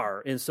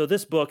far. And so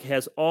this book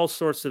has all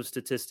sorts of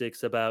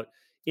statistics about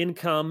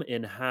income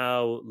and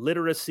how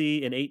literacy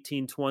in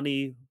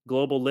 1820,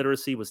 global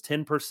literacy was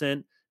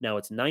 10%. Now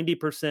it's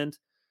 90%.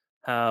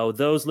 How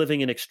those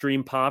living in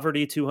extreme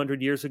poverty 200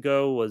 years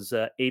ago was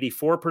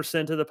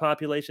 84% of the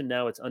population.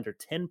 Now it's under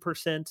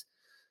 10%.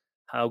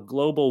 How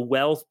global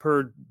wealth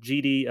per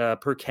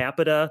per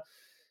capita,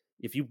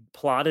 if you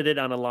plotted it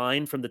on a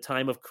line from the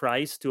time of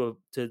Christ to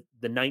the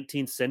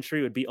 19th century,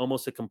 it would be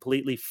almost a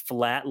completely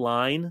flat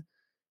line.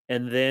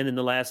 And then in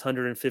the last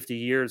 150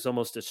 years,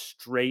 almost a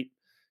straight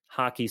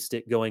hockey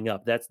stick going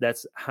up.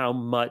 That's how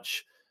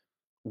much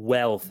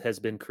wealth has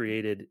been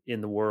created in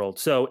the world.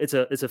 So it's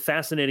a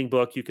fascinating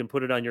book. You can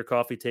put it on your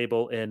coffee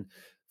table and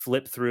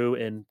flip through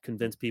and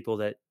convince people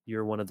that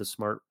you're one of the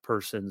smart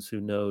persons who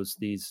knows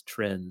these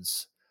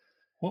trends.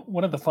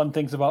 One of the fun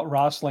things about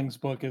Rosling's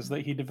book is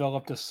that he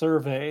developed a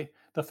survey,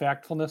 the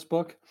Factfulness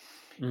book,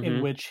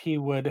 in which he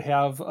would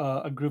have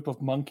a group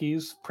of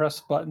monkeys press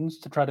buttons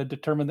to try to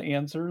determine the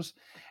answers.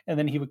 And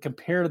then he would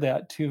compare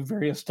that to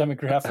various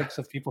demographics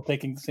of people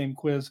taking the same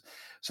quiz.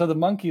 So the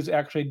monkeys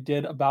actually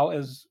did about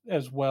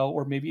as well,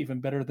 or maybe even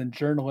better than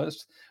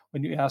journalists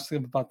when you ask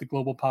them about the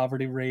global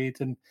poverty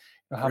rate and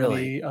how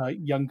many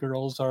young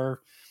girls are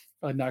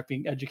not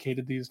being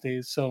educated these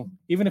days. So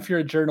even if you're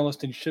a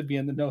journalist and you should be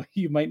in the know,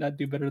 you might not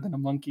do better than a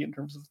monkey in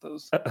terms of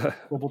those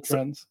global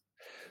trends.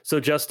 So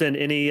Justin,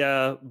 any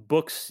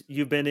books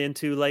you've been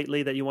into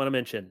lately that you want to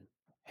mention?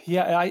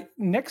 Yeah,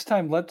 next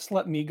time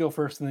let me go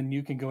first, and then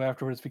you can go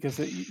afterwards, because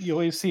you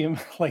always see him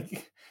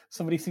like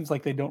somebody seems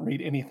like they don't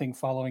read anything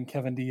following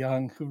Kevin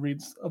DeYoung, who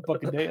reads a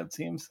book a day, it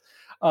seems.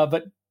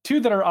 But two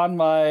that are on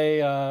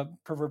my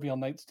proverbial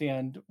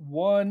nightstand.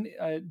 One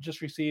I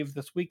just received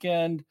this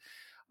weekend.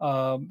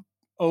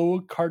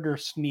 O. Carter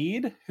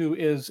Sneed, who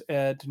is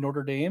at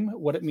Notre Dame,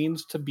 What It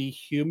Means to Be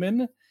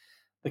Human,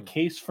 The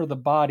Case for the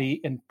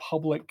Body in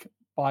Public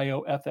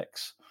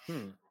Bioethics.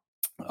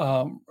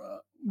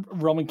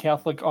 Roman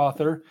Catholic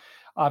author,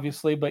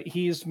 obviously, but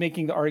he's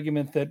making the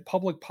argument that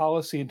public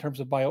policy in terms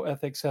of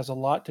bioethics has a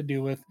lot to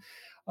do with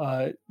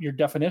your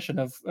definition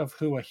of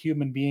who a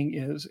human being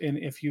is. And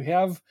if you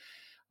have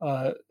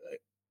the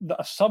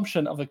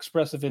assumption of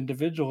expressive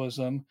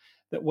individualism,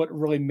 that what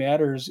really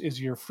matters is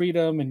your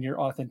freedom and your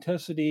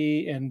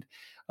authenticity, and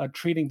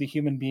treating the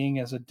human being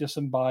as a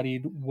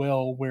disembodied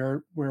will,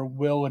 where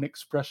will and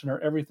expression are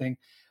everything,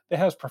 that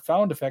has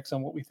profound effects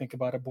on what we think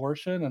about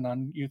abortion and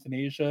on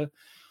euthanasia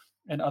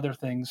and other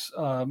things.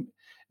 And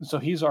so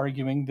he's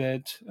arguing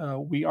that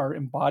we are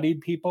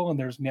embodied people, and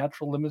there's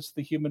natural limits to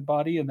the human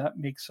body, and that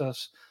makes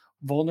us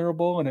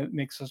vulnerable, and it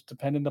makes us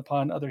dependent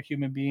upon other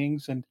human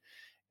beings. And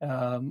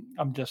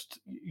I'm just,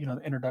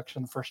 the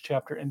introduction, the first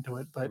chapter into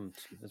it, but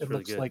it really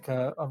looks good. Like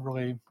a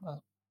really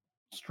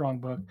strong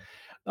book.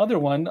 The other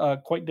one,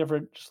 quite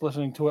different, just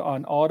listening to it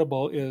on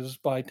Audible, is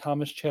by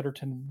Thomas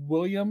Chatterton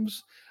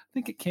Williams. I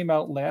think it came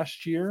out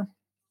last year.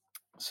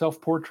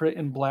 Self-Portrait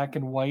in Black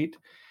and White,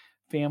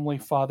 Family,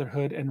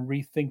 Fatherhood, and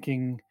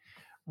Rethinking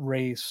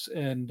Race.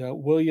 And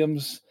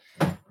Williams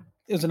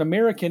is an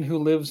American who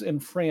lives in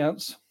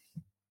France,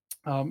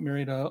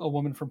 married a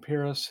woman from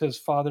Paris. His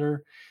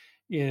father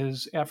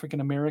is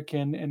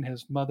African-American and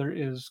his mother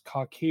is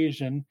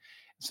Caucasian.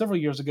 Several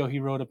years ago, he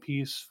wrote a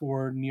piece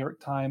for New York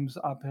Times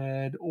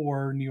op-ed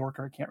or New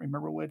Yorker, I can't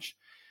remember which,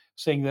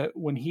 saying that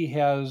when he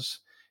has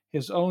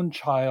his own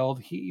child,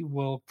 he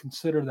will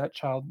consider that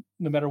child,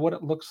 no matter what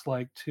it looks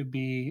like, to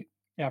be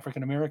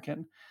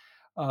African-American.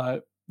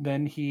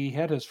 Then he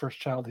had his first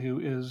child, who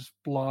is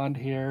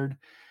blonde-haired,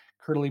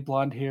 curly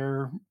blonde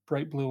hair,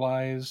 bright blue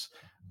eyes,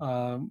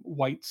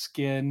 white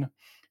skin.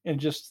 And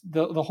just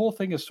the whole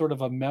thing is sort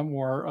of a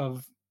memoir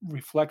of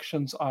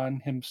reflections on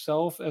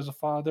himself as a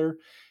father,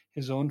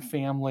 his own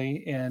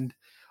family, and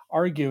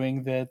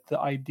arguing that the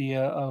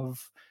idea of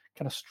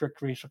kind of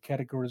strict racial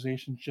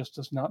categorization just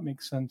does not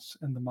make sense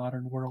in the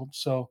modern world.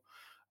 So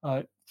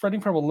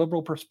writing from a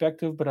liberal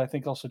perspective, but I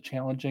think also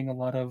challenging a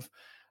lot of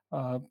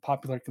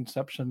popular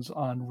conceptions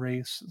on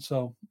race.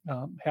 So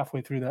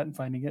halfway through that and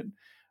finding it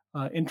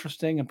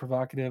interesting and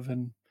provocative,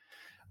 and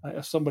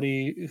as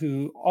somebody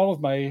who all of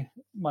my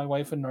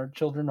wife and our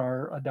children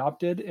are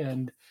adopted,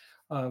 and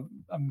a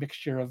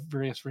mixture of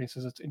various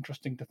races, it's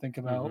interesting to think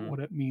about Hmm. what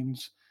it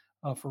means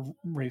for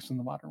race in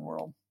the modern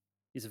world.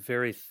 He's a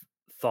very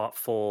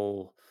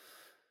thoughtful,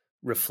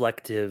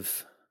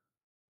 reflective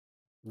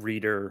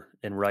reader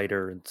and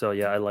writer, and so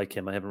yeah, I like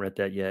him. I haven't read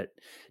that yet.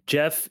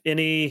 Jeff,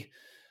 any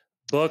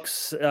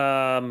books,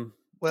 Well,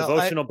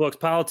 devotional books,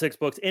 politics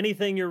books,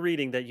 anything you're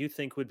reading that you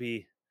think would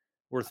be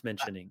worth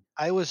mentioning?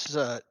 I was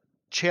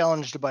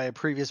challenged by a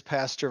previous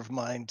pastor of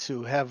mine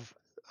to have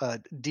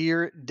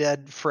dear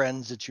dead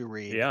friends that you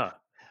read. Yeah.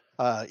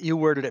 You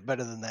worded it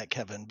better than that,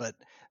 Kevin. But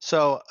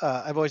so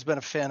I've always been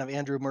a fan of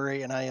Andrew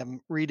Murray, and I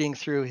am reading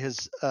through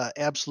his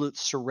Absolute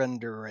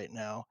Surrender right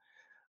now,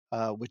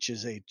 which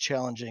is a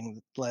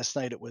challenging. Last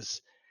night it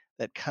was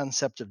that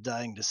concept of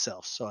dying to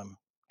self. So I'm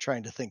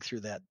trying to think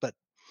through that, but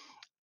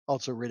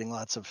also reading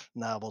lots of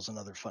novels and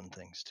other fun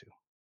things too.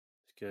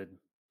 Good.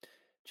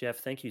 Jeff,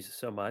 thank you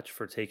so much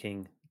for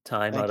taking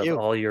time out Thank of you.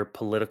 all your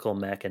political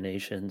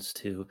machinations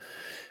to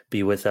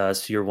be with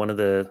us. You're one of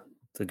the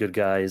good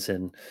guys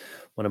and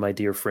one of my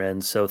dear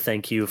friends. So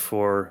thank you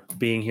for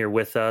being here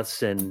with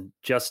us. And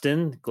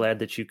Justin, glad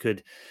that you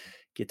could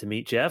get to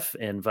meet Jeff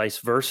and vice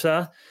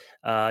versa.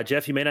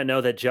 Jeff, you may not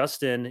know that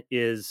Justin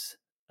is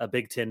a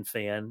Big Ten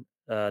fan,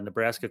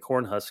 Nebraska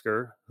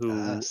Cornhusker, who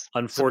It's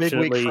a big week for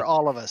unfortunately,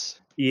 all of us.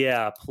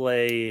 yeah,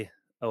 play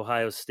Ohio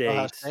Ohio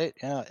State. State,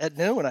 yeah, at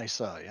noon I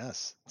saw.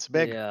 Yes, it's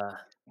big. Yeah.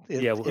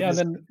 It, Yeah. it Yeah,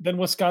 and is. then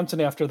Wisconsin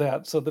after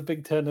that. So the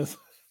Big Ten is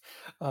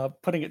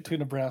putting it to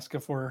Nebraska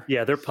for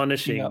Yeah, they're speaking up.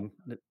 punishing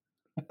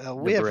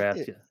We have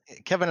Nebraska.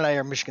 Kevin and I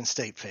are Michigan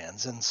State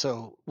fans, and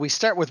so we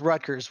start with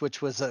Rutgers,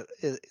 which was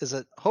is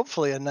a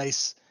hopefully a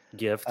nice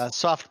Gift.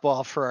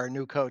 softball for our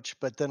new coach.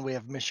 But then we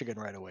have Michigan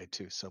right away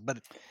too. So, but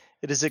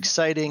it is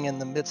exciting in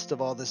the midst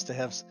of all this to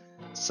have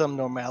some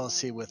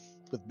normalcy with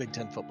Big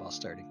Ten football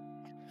starting.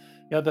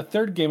 Yeah, the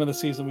third game of the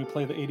season we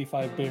play the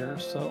 '85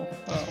 Bears. So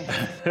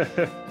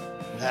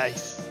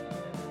Nice.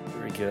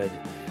 Very good.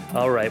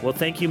 All right. Well,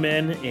 thank you,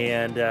 men,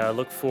 and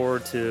look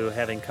forward to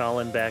having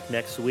Colin back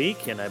next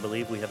week. And I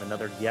believe we have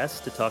another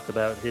guest to talk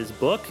about his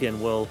book, and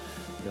you'll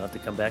have to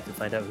come back to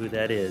find out who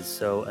that is.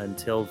 So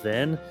until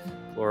then,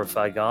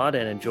 glorify God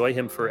and enjoy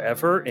Him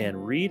forever,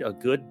 and read a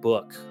good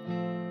book.